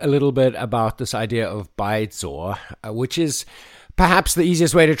talk a little bit about this idea of baizuo, which is perhaps the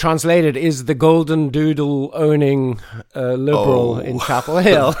easiest way to translate it is the golden doodle owning liberal in Chapel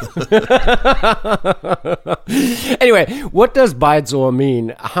Hill. Anyway, what does baizuo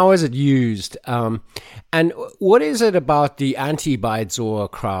mean? How is it used? And what is it about the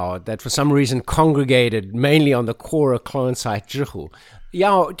anti-baizuo crowd that for some reason congregated mainly on the Quora clone site Zhihu?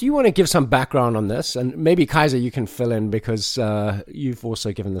 Yao, do you want to give some background on this? And maybe Kaiser, you can fill in because you've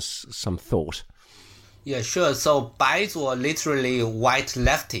also given this some thought. Yeah, sure. So baizuo literally white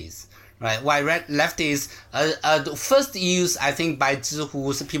lefties, right? White lefties, first used, I think, by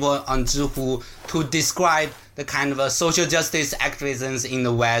Zhihu, people on Zhihu to describe the kind of social justice activisms in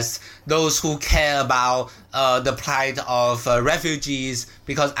the West, those who care about the plight of refugees,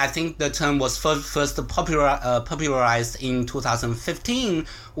 because I think the term was first popularized in 2015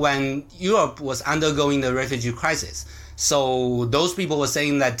 when Europe was undergoing the refugee crisis. So those people were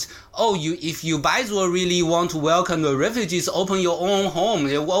saying that, if you baizuo really want to welcome the refugees, open your own home,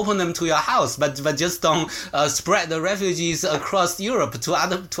 you open them to your house, but just don't spread the refugees across Europe to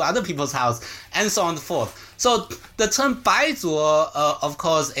other people's house, and so on and so forth. So the term baizuo, of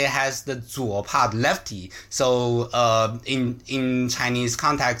course, it has the zuo part, lefty. So in Chinese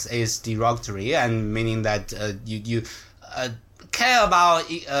context, is derogatory and meaning that you care about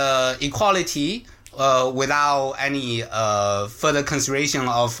equality. Without any further consideration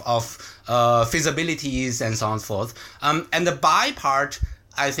of feasibilities and so on and so forth. And the bi part,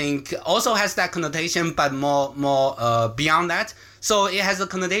 I think, also has that connotation, but more beyond that. So it has a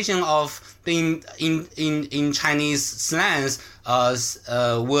connotation of in Chinese slangs,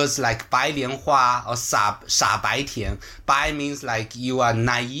 words like 白莲花 or 傻白甜. Bai means like you are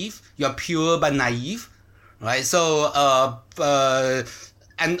naive, you are pure but naive, right? So,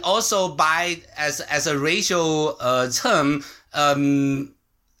 and also bai as a racial, term,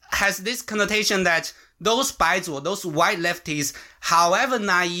 has this connotation that those baizuo, those white lefties, however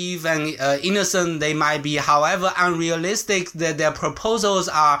naive and innocent they might be, however unrealistic their proposals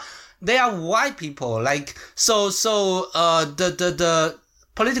are, they are white people. Like, the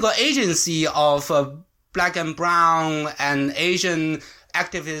political agency of black and brown and Asian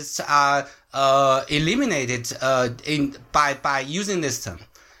activists are eliminated by using this term,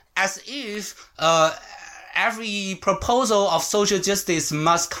 as if every proposal of social justice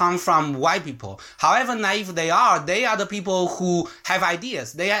must come from white people. However naive they are the people who have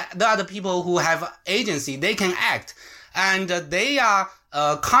ideas. They are the people who have agency. They can act. And they are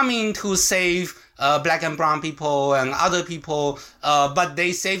coming to save black and brown people and other people, but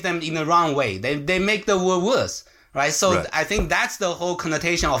they save them in the wrong way. They make the world worse, right? So right. I think that's the whole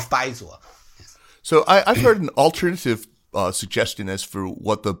connotation of baizuo. Yes. So I've heard an alternative suggestion as for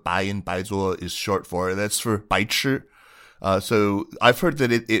what the bai in baizuo is short for. That's for 白痴. So I've heard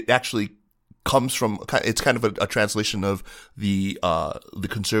that it actually comes from, it's kind of a translation of the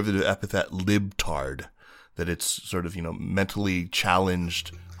conservative epithet libtard, that it's sort of, mentally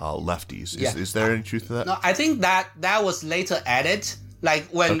challenged lefties. Is there any truth to that? No, I think that was later added. Like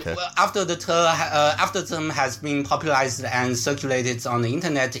when after the term has been popularized and circulated on the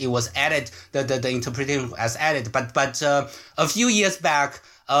internet, it was added. The interpretation as added. But a few years back,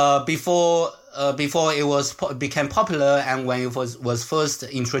 before it became popular and when it was first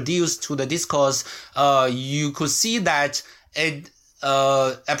introduced to the discourse, you could see that it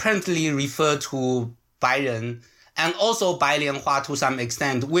apparently referred to 白人. And also 白莲花 to some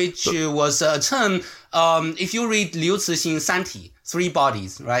extent, which was a term, if you read Liu Cixin 三体, 3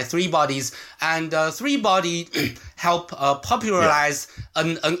 bodies, right? 3 bodies. And 3 body help popularize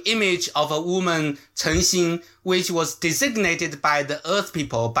an image of a woman, 陈星, which was designated by the earth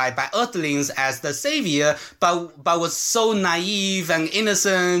people, by earthlings as the savior, but was so naive and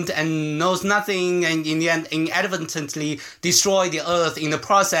innocent and knows nothing, and in the end inadvertently destroyed the earth in the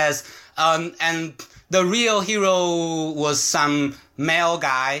process. And the real hero was some male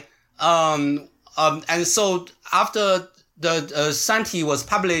guy. And so after the Santi was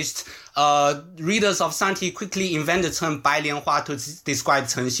published, readers of Santi quickly invented the term 白莲花 to describe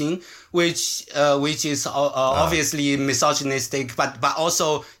陈星, which is obviously misogynistic, but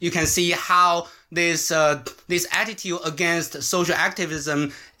also you can see how this attitude against social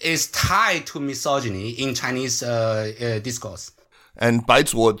activism is tied to misogyny in Chinese discourse. And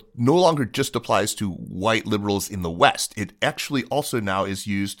baizuo no longer just applies to white liberals in the West. It actually also now is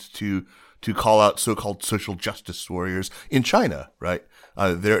used to call out so-called social justice warriors in China, right?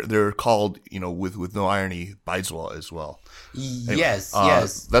 They're called, with no irony, baizuo as well. Anyway, yes.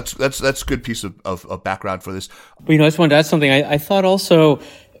 That's a good piece of background for this. But, I just wanted to add something. I thought also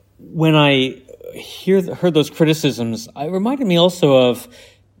when I heard those criticisms, it reminded me also of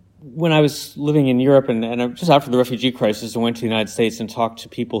when I was living in Europe and just after the refugee crisis, I went to the United States and talked to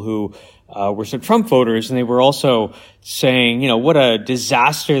people who were some Trump voters, and they were also saying, what a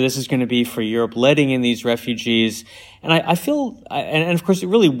disaster this is going to be for Europe, letting in these refugees. And I feel, and of course it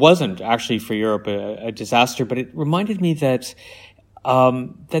really wasn't actually for Europe a disaster, but it reminded me that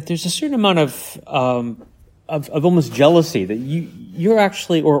there's a certain amount of almost jealousy that you're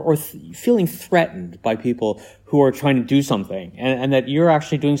actually or feeling threatened by people who are trying to do something, and that you're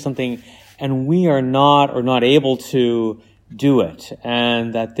actually doing something and we are not or not able to do it,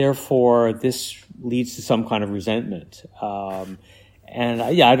 and that therefore this leads to some kind of resentment. I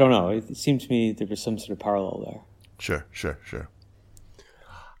don't know. It seemed to me there was some sort of parallel there. Sure.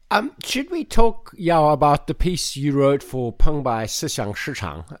 Should we talk, Yao, about the piece you wrote for Pengbai Sishang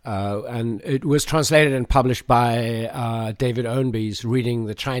Shichang? And it was translated and published by David Ownby's Reading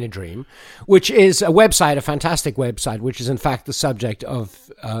the China Dream, which is a website, a fantastic website, which is in fact the subject of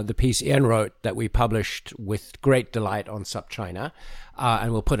the piece Ian wrote that we published with great delight on SupChina.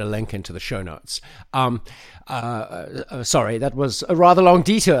 And we'll put a link into the show notes. Sorry, that was a rather long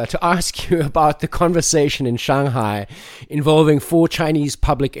detour to ask you about the conversation in Shanghai involving 4 Chinese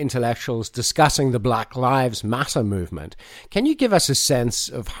public intellectuals discussing the Black Lives Matter movement. Can you give us a sense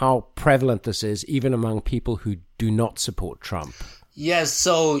of how prevalent this is, even among people who do not support Trump? Yes,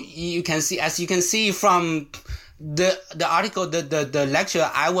 so you can see from the article, the lecture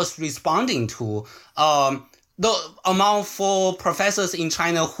I was responding to, among 4 professors in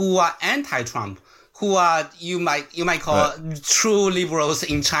China who are anti-Trump, who are you might call true liberals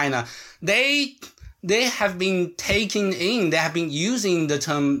in China, they have been they have been using the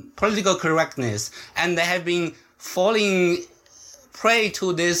term political correctness, and they have been falling prey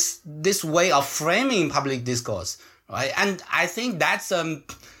to this way of framing public discourse, right? And I think that's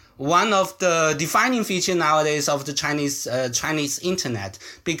one of the defining features nowadays of the Chinese internet,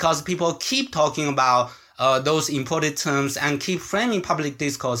 because people keep talking about those imported terms and keep framing public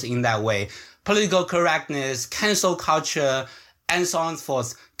discourse in that way. Political correctness, cancel culture, and so on and so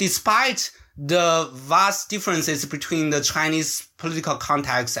forth, despite the vast differences between the Chinese political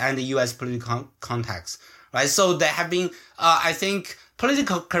context and the US political context, right? So there have been, I think,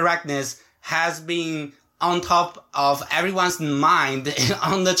 political correctness has been on top of everyone's mind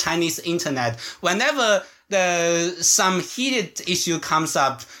on the Chinese internet. Whenever some heated issue comes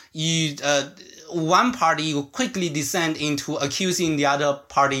up, one party will quickly descend into accusing the other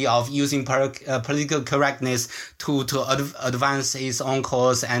party of using political correctness to advance its own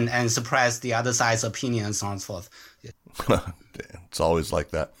cause and suppress the other side's opinion and so on and so forth. It's always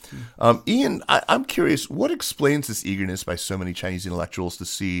like that. Ian, I'm curious, what explains this eagerness by so many Chinese intellectuals to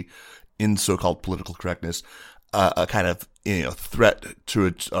see in so-called political correctness a kind of threat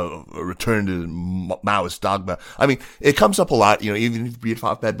to a return to Maoist dogma? I mean, it comes up a lot, even if you read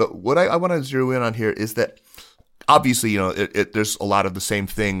op-ed, but what I want to zero in on here is that obviously, there's a lot of the same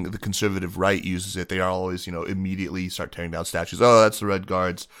thing. The conservative right uses it. They are always, immediately start tearing down statues. Oh, that's the Red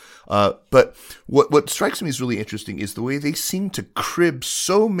Guards. But what strikes me as really interesting is the way they seem to crib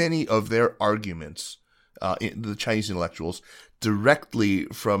so many of their arguments, the Chinese intellectuals, directly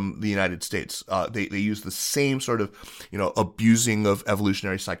from the United States. They use the same sort of, abusing of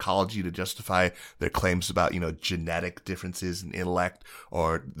evolutionary psychology to justify their claims about, genetic differences in intellect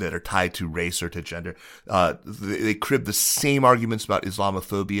or that are tied to race or to gender. They crib the same arguments about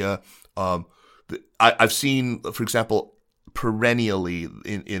Islamophobia. I've seen, for example, perennially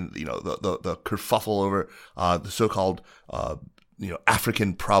in the kerfuffle over the so-called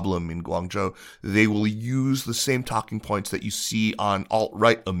African problem in Guangzhou, they will use the same talking points that you see on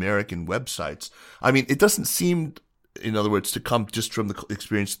alt-right American websites. I mean, it doesn't seem, in other words, to come just from the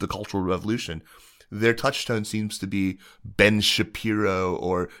experience of the Cultural Revolution. Their touchstone seems to be Ben Shapiro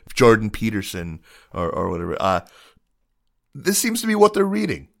or Jordan Peterson or whatever. This seems to be what they're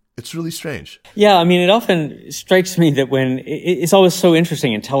reading. It's really strange. Yeah, I mean, it often strikes me that it's always so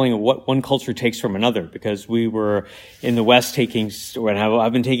interesting in telling what one culture takes from another, because we were in the West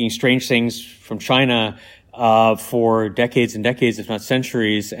I've been taking strange things from China for decades and decades, if not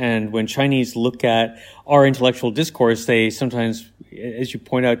centuries. And when Chinese look at our intellectual discourse, they sometimes, as you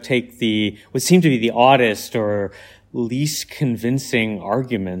point out, take what seem to be the oddest or least convincing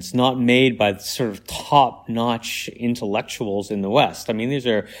arguments, not made by the sort of top-notch intellectuals in the West. I mean, these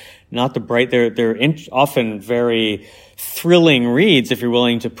are not the bright, they're often very thrilling reads if you're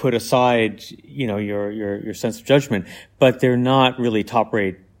willing to put aside, your sense of judgment, but they're not really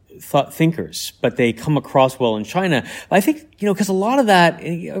top-rate thought thinkers, but they come across well in China. I think, because a lot of that,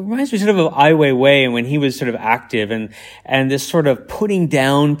 it reminds me sort of Ai Weiwei and when he was sort of active and this sort of putting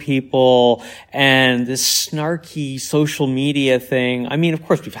down people and this snarky social media thing. I mean, of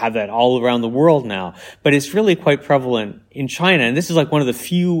course, we've had that all around the world now, but it's really quite prevalent in China. And this is like one of the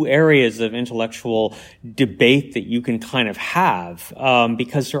few areas of intellectual debate that you can kind of have,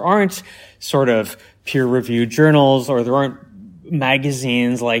 because there aren't sort of peer-reviewed journals, or there aren't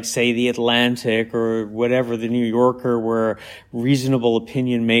magazines like, say, The Atlantic or whatever, The New Yorker, where reasonable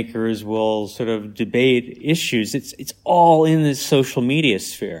opinion makers will sort of debate issues. It's all in this social media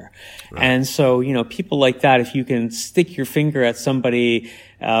sphere. Right. And so, people like that, if you can stick your finger at somebody,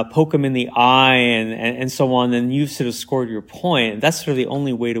 poke them in the eye and so on, then you've sort of scored your point. And that's sort of the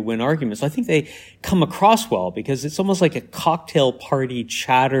only way to win arguments. So I think they come across well because it's almost like a cocktail party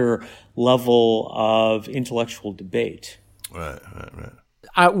chatter level of intellectual debate. Right.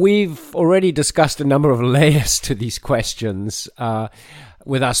 We've already discussed a number of layers to these questions,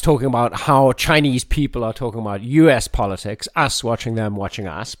 with us talking about how Chinese people are talking about U.S. politics, us watching them watching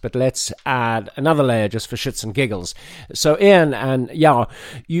us. But let's add another layer just for shits and giggles. So Ian and Yao,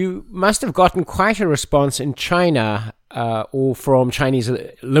 you must have gotten quite a response in China or from Chinese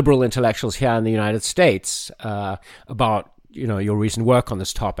liberal intellectuals here in the United States about your recent work on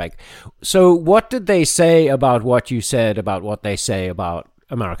this topic. So what did they say about what you said about what they say about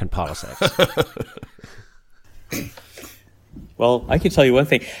American politics? Well, I can tell you one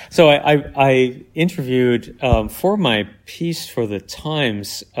thing. So I interviewed, for my piece for the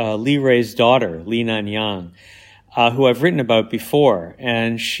Times, Li Rui's daughter, Li Nanyang, who I've written about before.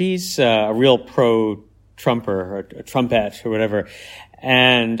 And she's a real pro-Trumper or a Trumpette or whatever.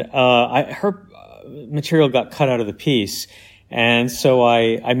 And material got cut out of the piece. And so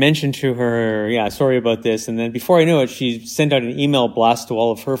I mentioned to her, yeah, sorry about this. And then before I knew it, she sent out an email blast to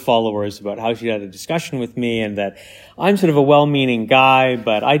all of her followers about how she had a discussion with me and that I'm sort of a well-meaning guy,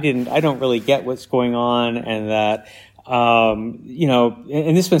 but I don't really get what's going on, and that,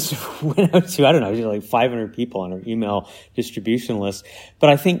 and this went out to, I don't know, like 500 people on her email distribution list. But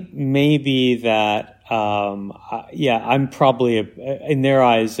I think maybe that, I'm probably in their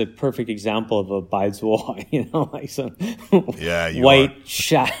eyes a perfect example of a baizuo, like some white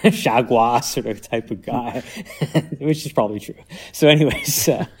shagua sort of type of guy, which is probably true. So, anyways,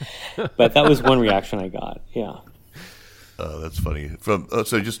 but that was one reaction I got. Yeah, that's funny.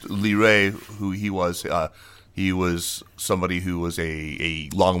 So just Li Rui, who he was somebody who was a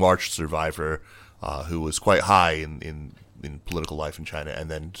Long March survivor, who was quite high in political life in China,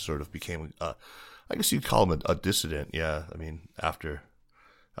 and then sort of became. I guess you'd call him a dissident, yeah. I mean, after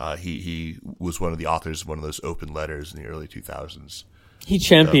he was one of the authors of one of those open letters in the early 2000s. He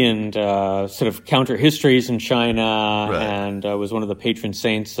championed sort of counter histories in China, right. And was one of the patron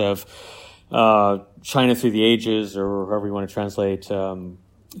saints of China Through the Ages, or however you want to translate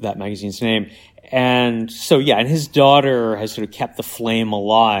that magazine's name. And so, yeah, and his daughter has sort of kept the flame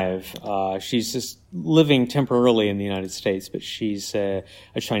alive. She's just living temporarily in the United States, but she's a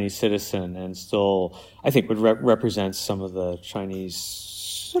Chinese citizen and still, I think, would represent some of the Chinese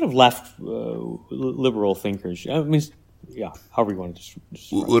sort of left liberal thinkers. I mean, yeah, however you want to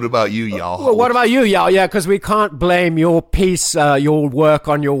describe. What about you, Yao? Well, what about you, Yao? Yeah, because we can't blame your piece, your work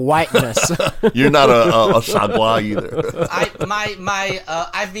on your whiteness. You're not a shagua either.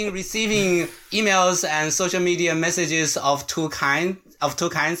 I've been receiving emails and social media messages of two kinds,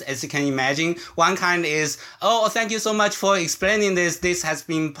 as you can imagine. One kind is, oh, thank you so much for explaining this. This has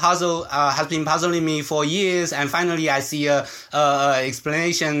been puzzling me for years, and finally I see a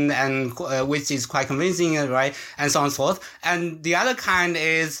explanation, and which is quite convincing, right? And so on and so forth. And the other kind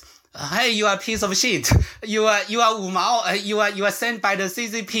is, hey, you are a piece of shit. You are Wu Mao. You are sent by the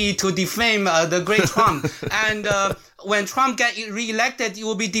CCP to defame the great Trump. And when Trump get reelected, you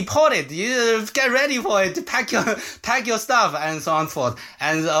will be deported. You get ready for it. Pack your stuff, and so on and forth.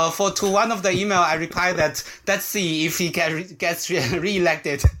 And to one of the email, I replied that let's see if he gets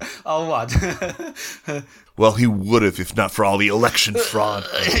reelected or what. Well, he would have if not for all the election fraud.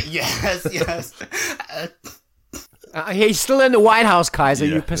 Yes. He's still in the White House, Kaiser.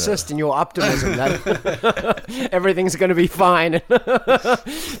 You persist in your optimism that everything's going to be fine.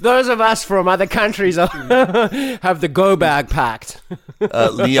 Those of us from other countries have the go bag packed.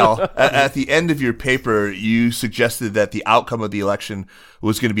 Li Yao, at the end of your paper, you suggested that the outcome of the election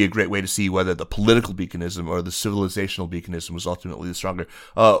was going to be a great way to see whether the political beaconism or the civilizational beaconism was ultimately the stronger.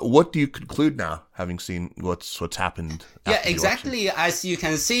 What do you conclude now, having seen what's happened? Yeah, exactly. As you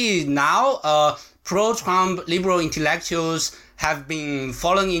can see now, pro-Trump liberal intellectuals have been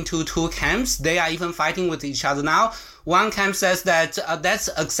falling into two camps. They are even fighting with each other now. One camp says that let's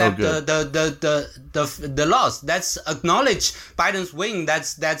accept the loss. Let's acknowledge Biden's win.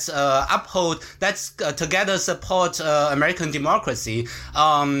 That's uphold. Let's together support American democracy.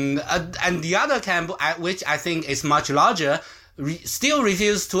 And the other camp, which I think is much larger, still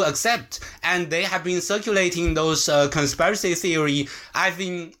refuse to accept, and they have been circulating those conspiracy theory. I've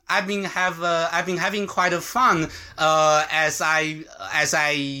been having quite a fun as I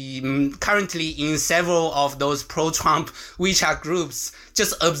currently in several of those pro-Trump WeChat groups,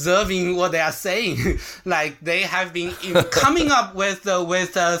 just observing what they are saying. Like they have been coming up with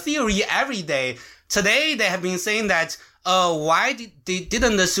theory every day. Today they have been saying that why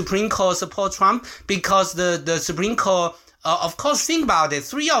didn't the Supreme Court support Trump? Because the Supreme Court. Of course, think about it.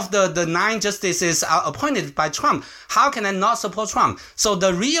 3 of the 9 justices are appointed by Trump. How can I not support Trump? So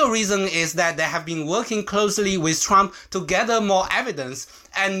the real reason is that they have been working closely with Trump to gather more evidence.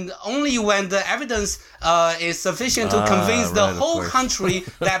 And only when the evidence is sufficient to convince the whole country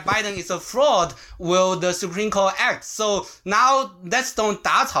that Biden is a fraud will the Supreme Court act. So now let's don't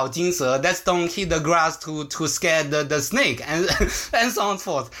打草惊蛇. Let's don't hit the grass to scare the snake and so on and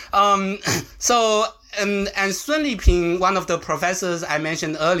forth. And Sun Liping, one of the professors I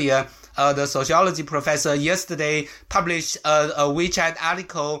mentioned earlier, the sociology professor, yesterday published a WeChat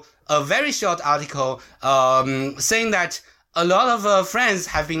article, a very short article, saying that a lot of friends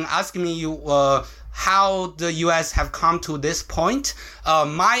have been asking me how the US have come to this point.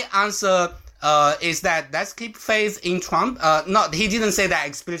 My answer is that let's keep faith in Trump. He didn't say that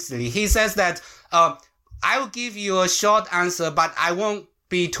explicitly. He says that I will give you a short answer, but I won't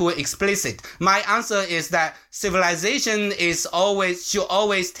be too explicit. My answer is that civilization should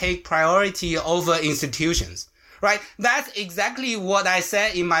always take priority over institutions, right? That's exactly what I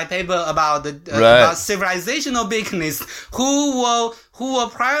said in my paper about Right. about civilizational weakness. Who will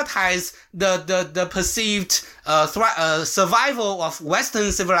prioritize the perceived survival of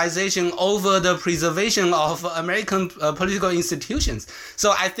Western civilization over the preservation of American political institutions?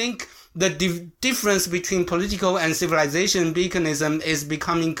 So I think the difference between political and civilization veganism is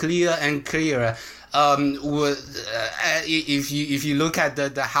becoming clearer and clearer. If you look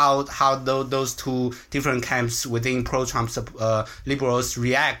at how those two different camps within pro-Trump liberals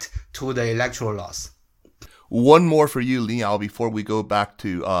react to the electoral laws. One more for you, Lin Yao, before we go back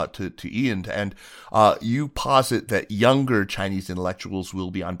to Ian. And you posit that younger Chinese intellectuals will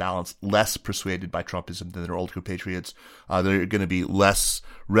be, on balance, less persuaded by Trumpism than their older compatriots. They're going to be less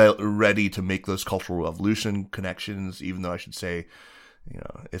ready to make those cultural revolution connections, even though I should say,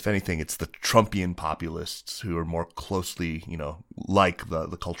 if anything, it's the Trumpian populists who are more closely, like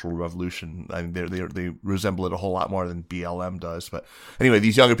the Cultural Revolution. I mean, they resemble it a whole lot more than BLM does. But anyway,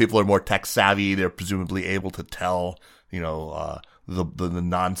 these younger people are more tech savvy. They're presumably able to tell, the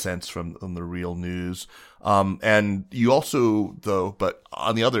nonsense from the real news. And you also, though, but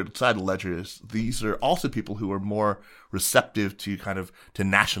on the other side of the ledger these are also people who are more receptive to to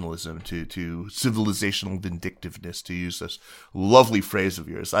nationalism, to civilizational vindictiveness, to use this lovely phrase of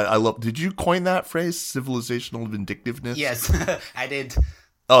yours. I love, did you coin that phrase, civilizational vindictiveness? Yes, I did.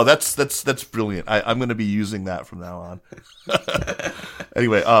 Oh, that's brilliant. I'm going to be using that from now on.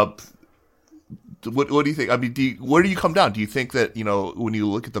 Anyway, what do you think? I mean, where do you come down? Do you think that, when you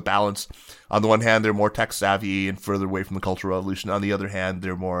look at the balance, on the one hand, they're more tech savvy and further away from the Cultural Revolution. On the other hand,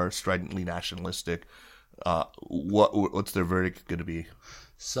 they're more stridently nationalistic. What's their verdict going to be?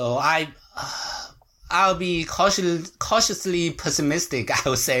 So I'll be cautiously pessimistic, I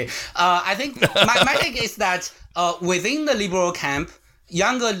would say. I think my take is that within the liberal camp,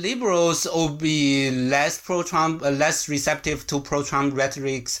 younger liberals will be less pro-Trump, less receptive to pro-Trump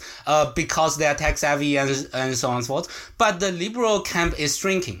rhetorics because they are tech-savvy and so on and so forth. But the liberal camp is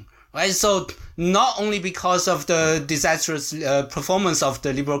shrinking, right? So not only because of the disastrous performance of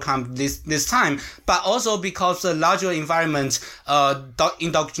the liberal camp this time, but also because the larger environment,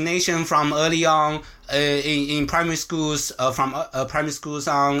 indoctrination from early on in primary schools, from primary schools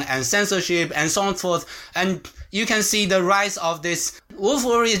on, and censorship and so on and so forth. And you can see the rise of this wolf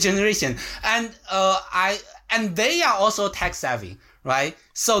warrior generation, and they are also tech savvy, right?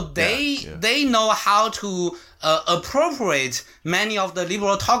 So they know how to appropriate many of the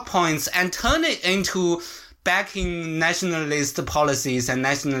liberal talk points and turn it into backing nationalist policies and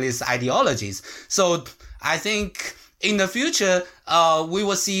nationalist ideologies. So I think in the future, we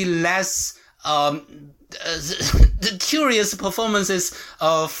will see less the curious performances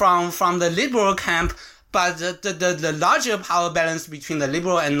from the liberal camp. But the larger power balance between the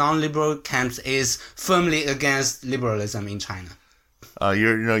liberal and non-liberal camps is firmly against liberalism in China.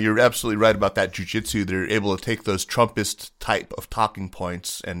 You're absolutely right about that jujitsu. They're able to take those Trumpist type of talking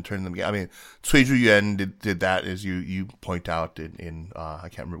points and turn them. I mean, Cui Zhiyuan did that, as you point out in I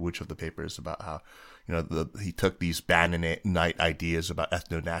can't remember which of the papers, about how he took these Bannonite ideas about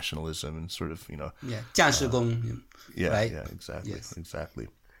ethno-nationalism and sort of 将士公 right? Yeah, exactly, yes. Exactly.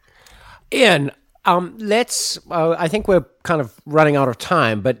 Ian, I think we're kind of running out of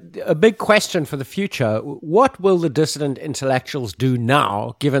time, but a big question for the future: what will the dissident intellectuals do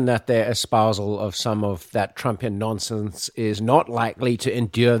now, given that their espousal of some of that Trumpian nonsense is not likely to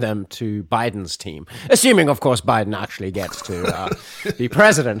endear them to Biden's team? Assuming, of course, Biden actually gets to be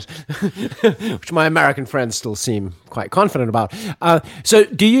president, which my American friends still seem quite confident about. So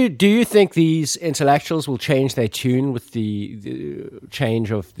do you think these intellectuals will change their tune with the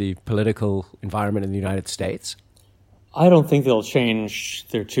change of the political environment in the United States? I don't think they'll change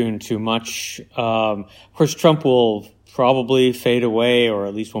their tune too much. Of course, Trump will probably fade away, or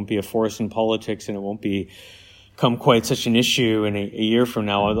at least won't be a force in politics, and it won't become quite such an issue in a year from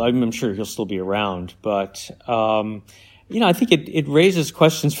now. I'm sure he'll still be around. But, I think it raises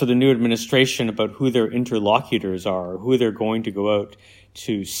questions for the new administration about who their interlocutors are, who they're going to go out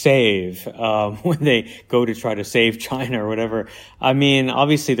to save when they go to try to save China or whatever. I mean,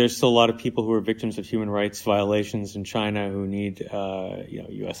 obviously, there's still a lot of people who are victims of human rights violations in China who need,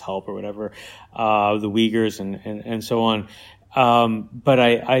 U.S. help or whatever, the Uyghurs and so on. But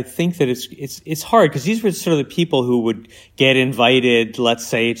I think that it's hard because these were sort of the people who would get invited, let's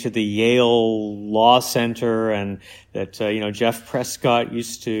say, to the Yale Law Center, and that, Jeff Prescott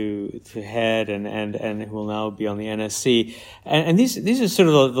used to head and who will now be on the NSC. And these are sort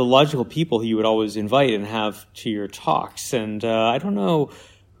of the logical people who you would always invite and have to your talks. And, I don't know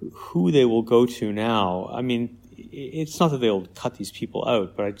who they will go to now. I mean, it's not that they'll cut these people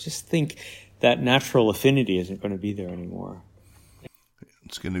out, but I just think that natural affinity isn't going to be there anymore.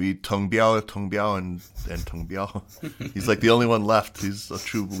 It's going to be Tong Biao, and Tong Biao. He's like the only one left. He's a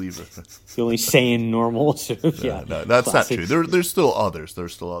true believer. The only sane, normal sort of, No, that's classic. Not true. There's still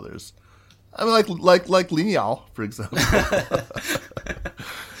others. I mean, like Lin Yao, for example.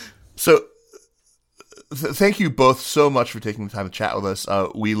 So, thank you both so much for taking the time to chat with us.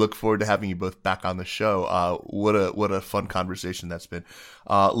 We look forward to having you both back on the show. What a fun conversation that's been.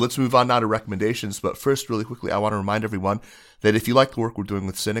 Let's move on now to recommendations. But first, really quickly, I want to remind everyone that if you like the work we're doing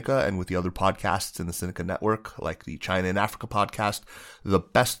with Sinica and with the other podcasts in the Sinica network, like the China and Africa podcast, the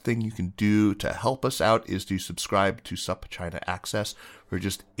best thing you can do to help us out is to subscribe to Sup China Access. For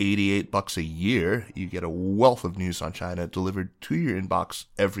just $88 a year, you get a wealth of news on China delivered to your inbox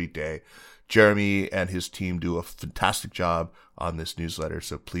every day. Jeremy and his team do a fantastic job on this newsletter,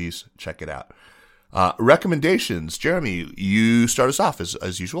 so please check it out. Recommendations. Jeremy, you start us off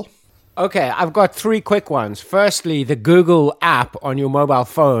as usual. Okay, I've got 3 quick ones. Firstly, the Google app on your mobile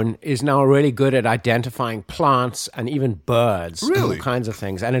phone is now really good at identifying plants and even birds. Really? All kinds of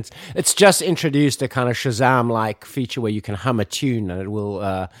things. And it's just introduced a kind of Shazam-like feature where you can hum a tune and it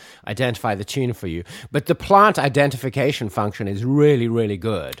will identify the tune for you. But the plant identification function is really, really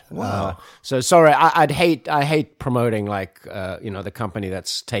good. Wow. So sorry, I hate promoting the company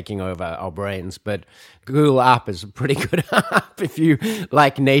that's taking over our brains, but Google app is a pretty good app if you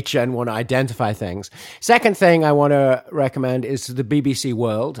like nature and want to identify things. Second thing I want to recommend is the BBC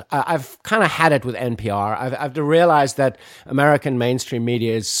World. I've kind of had it with NPR. I've realized that American mainstream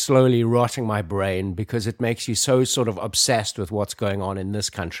media is slowly rotting my brain because it makes you so sort of obsessed with what's going on in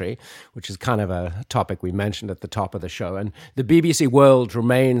this country, which is kind of a topic we mentioned at the top of the show. And the BBC World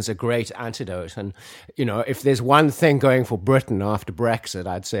remains a great antidote. And, you know, if there's one thing going for Britain after Brexit,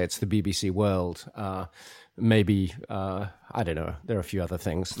 I'd say it's the BBC World. Maybe, I don't know, there are a few other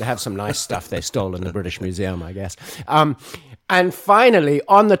things. They have some nice stuff they stole in the British Museum, I guess. And finally,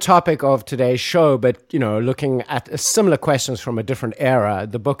 on the topic of today's show, but, you know, looking at similar questions from a different era,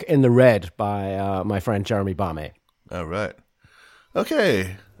 the book In the Red by my friend Jeremy Barmay. All right.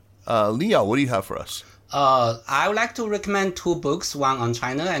 Okay. Lin Yao, what do you have for us? I would like to recommend 2 books, one on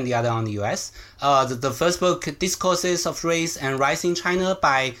China and the other on the US. The first book, Discourses of Race and Rise in China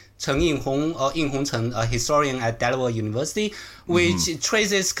by Chen Yinhong, or Yinhong Chen, a historian at Delaware University, which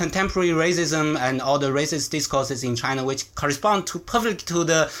traces contemporary racism and all the racist discourses in China, which correspond perfectly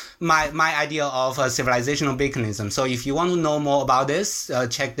to my idea of civilizational beaconism. So if you want to know more about this,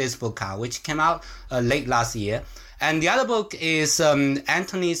 check this book out, which came out late last year. And the other book is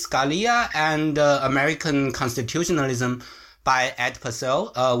Anthony Scalia and American Constitutionalism by Ed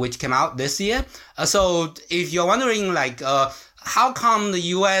Purcell, which came out this year. So if you're wondering, how come the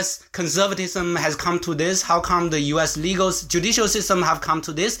U.S. conservatism has come to this? How come the U.S. judicial system have come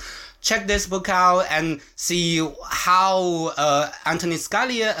to this? Check this book out and see how Anthony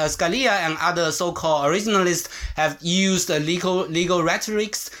Scalia and other so-called originalists have used legal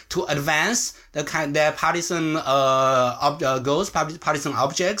rhetorics to advance their partisan goals, partisan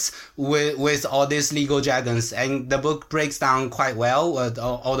objects with all these legal jargons. And the book breaks down quite well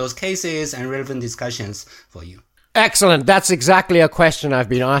all those cases and relevant discussions for you. Excellent. That's exactly a question I've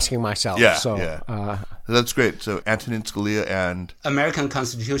been asking myself. Yeah. That's great. So Antonin Scalia and American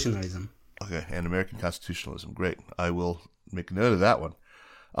Constitutionalism. Okay, and American Constitutionalism. Great. I will make a note of that one.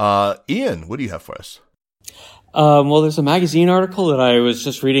 Ian, what do you have for us? Well, there's a magazine article that I was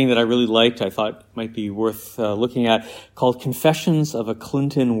just reading that I really liked. I thought might be worth looking at, called Confessions of a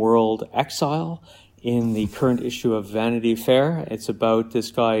Clinton World Exile, in the current issue of Vanity Fair. It's about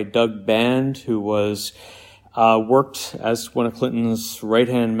this guy, Doug Band, who was worked as one of Clinton's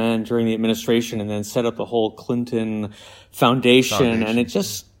right-hand men during the administration and then set up the whole Clinton Foundation. And it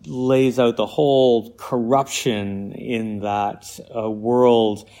just lays out the whole corruption in that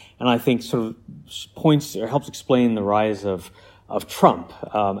world, and I think sort of points or helps explain the rise of Trump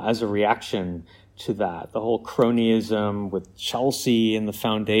as a reaction to that. The whole cronyism with Chelsea and the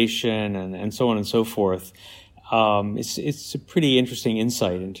foundation and so on and so forth. It's a pretty interesting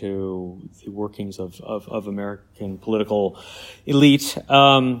insight into the workings of American political elite.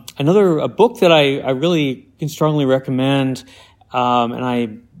 A book that I really can strongly recommend, and I'll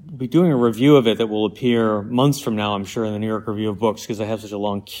be doing a review of it that will appear months from now, I'm sure, in the New York Review of Books, because I have such a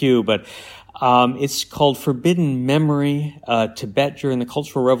long queue, but it's called Forbidden Memory, Tibet During the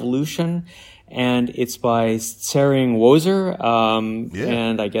Cultural Revolution, and it's by Tsering Wozer,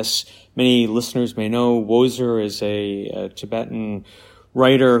 and I guess many listeners may know Wozer is a Tibetan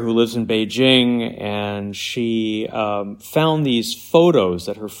writer who lives in Beijing, and she found these photos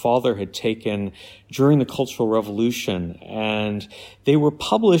that her father had taken during the Cultural Revolution, and they were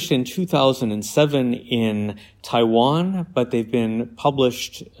published in 2007 in Taiwan, but they've been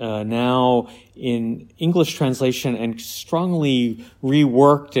published now in English translation and strongly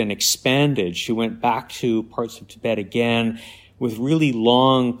reworked and expanded. She went back to parts of Tibet again with really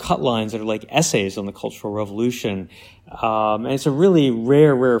long cut lines that are like essays on the Cultural Revolution. And it's a really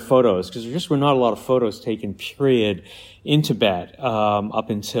rare photos, because there just were not a lot of photos taken, period, in Tibet, up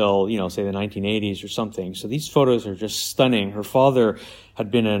until, say the 1980s or something. So these photos are just stunning. Her father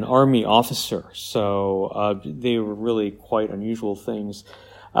had been an army officer, so they were really quite unusual things.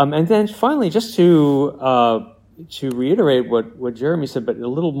 And then finally, just to reiterate what Jeremy said, but a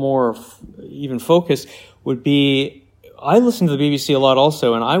little more even focused, would be, I listen to the BBC a lot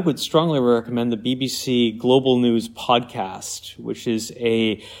also, and I would strongly recommend the BBC Global News podcast, which is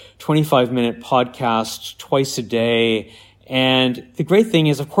a 25-minute podcast twice a day. And the great thing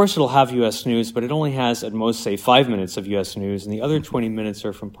is, of course, it'll have U.S. news, but it only has at most, say, 5 minutes of U.S. news, and the other 20 minutes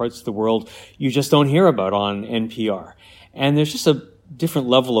are from parts of the world you just don't hear about on NPR. And there's just a different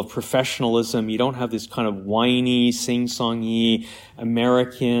level of professionalism. You don't have this kind of whiny, sing-songy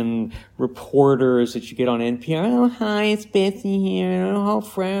American reporters that you get on NPR. Oh, hi, it's Betsy here. Oh,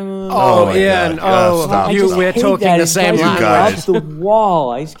 friend. Oh, Ian. We're talking the same language. Off the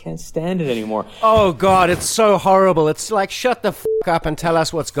wall. I just can't stand it anymore. Oh, God, it's so horrible. It's like, shut the f*** up and tell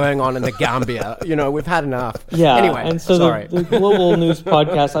us what's going on in the Gambia. We've had enough. Yeah. Anyway, and so sorry. The Global News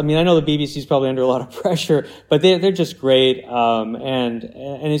podcast, I mean, I know the BBC's probably under a lot of pressure, but they're just great. And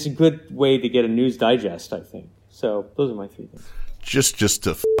it's a good way to get a news digest, I think. So those are my three things. Just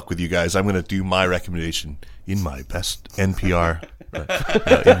to fuck with you guys, I'm going to do my recommendation in my best NPR,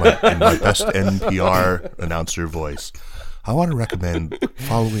 in my best NPR announcer voice. I want to recommend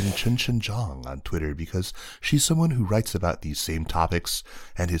following Chen Zhang on Twitter, because she's someone who writes about these same topics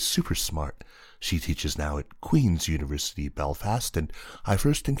and is super smart. She teaches now at Queen's University, Belfast, and I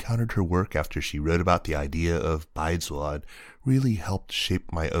first encountered her work after she wrote about the idea of Baizuo and really helped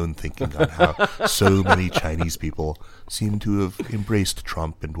shape my own thinking on how so many Chinese people seem to have embraced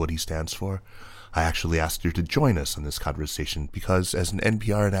Trump and what he stands for. I actually asked her to join us in this conversation because, as an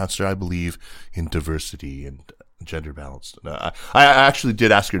NPR announcer, I believe in diversity and gender balance. I actually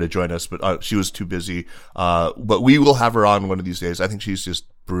did ask her to join us, but she was too busy. But we will have her on one of these days. I think she's just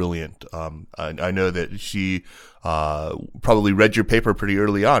brilliant. I know that she probably read your paper pretty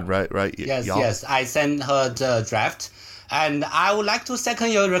early on, right? Yes, yes. I sent her the draft. And I would like to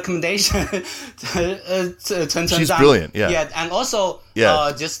second your recommendation. She's brilliant, yeah. Yeah, and also,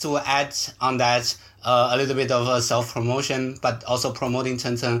 just to add on that, a little bit of self-promotion, but also promoting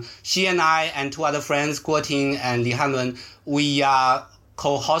Chen Chen. She and I and two other friends, Guo Ting and Li Hanlun, we are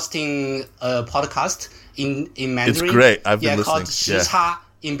co-hosting a podcast in Mandarin. It's great. I've been listening. Called Shicha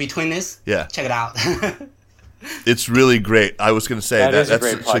In Betweenness. Yeah. Check it out. It's really great. I was going to say that's such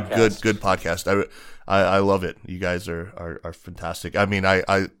podcast. a good podcast. I love it. You guys are fantastic. I mean,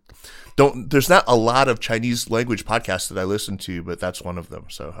 I don't. There's not a lot of Chinese language podcasts that I listen to, but that's one of them.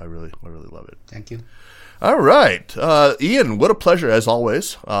 So I really love it. Thank you. All right, Ian. What a pleasure as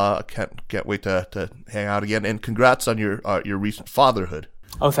always. Can't wait to hang out again. And congrats on your recent fatherhood.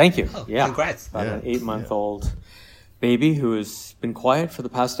 Oh, thank you. Yeah, congrats. An 8-month-old baby who has been quiet for the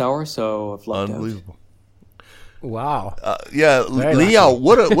past hour, so I've lucked Unbelievable. out. Wow. Lin Yao,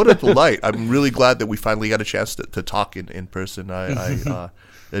 what a delight. I'm really glad that we finally got a chance to talk in person. I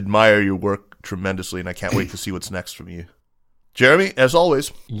admire your work tremendously, and I can't wait to see what's next from you. Jeremy, as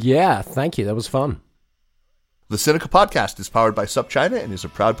always. Yeah, thank you. That was fun. The Sinica Podcast is powered by SupChina and is a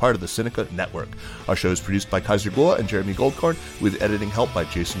proud part of the Sinica Network. Our show is produced by Kaiser Guo and Jeremy Goldkorn, with editing help by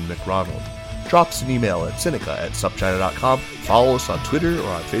Jason McRonald. Drop us an email at sinica@supchina.com, follow us on Twitter or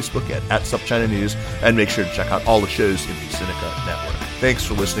on Facebook at SupChina News, and make sure to check out all the shows in the Sinica Network. Thanks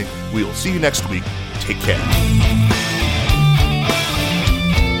for listening. We will see you next week. Take care.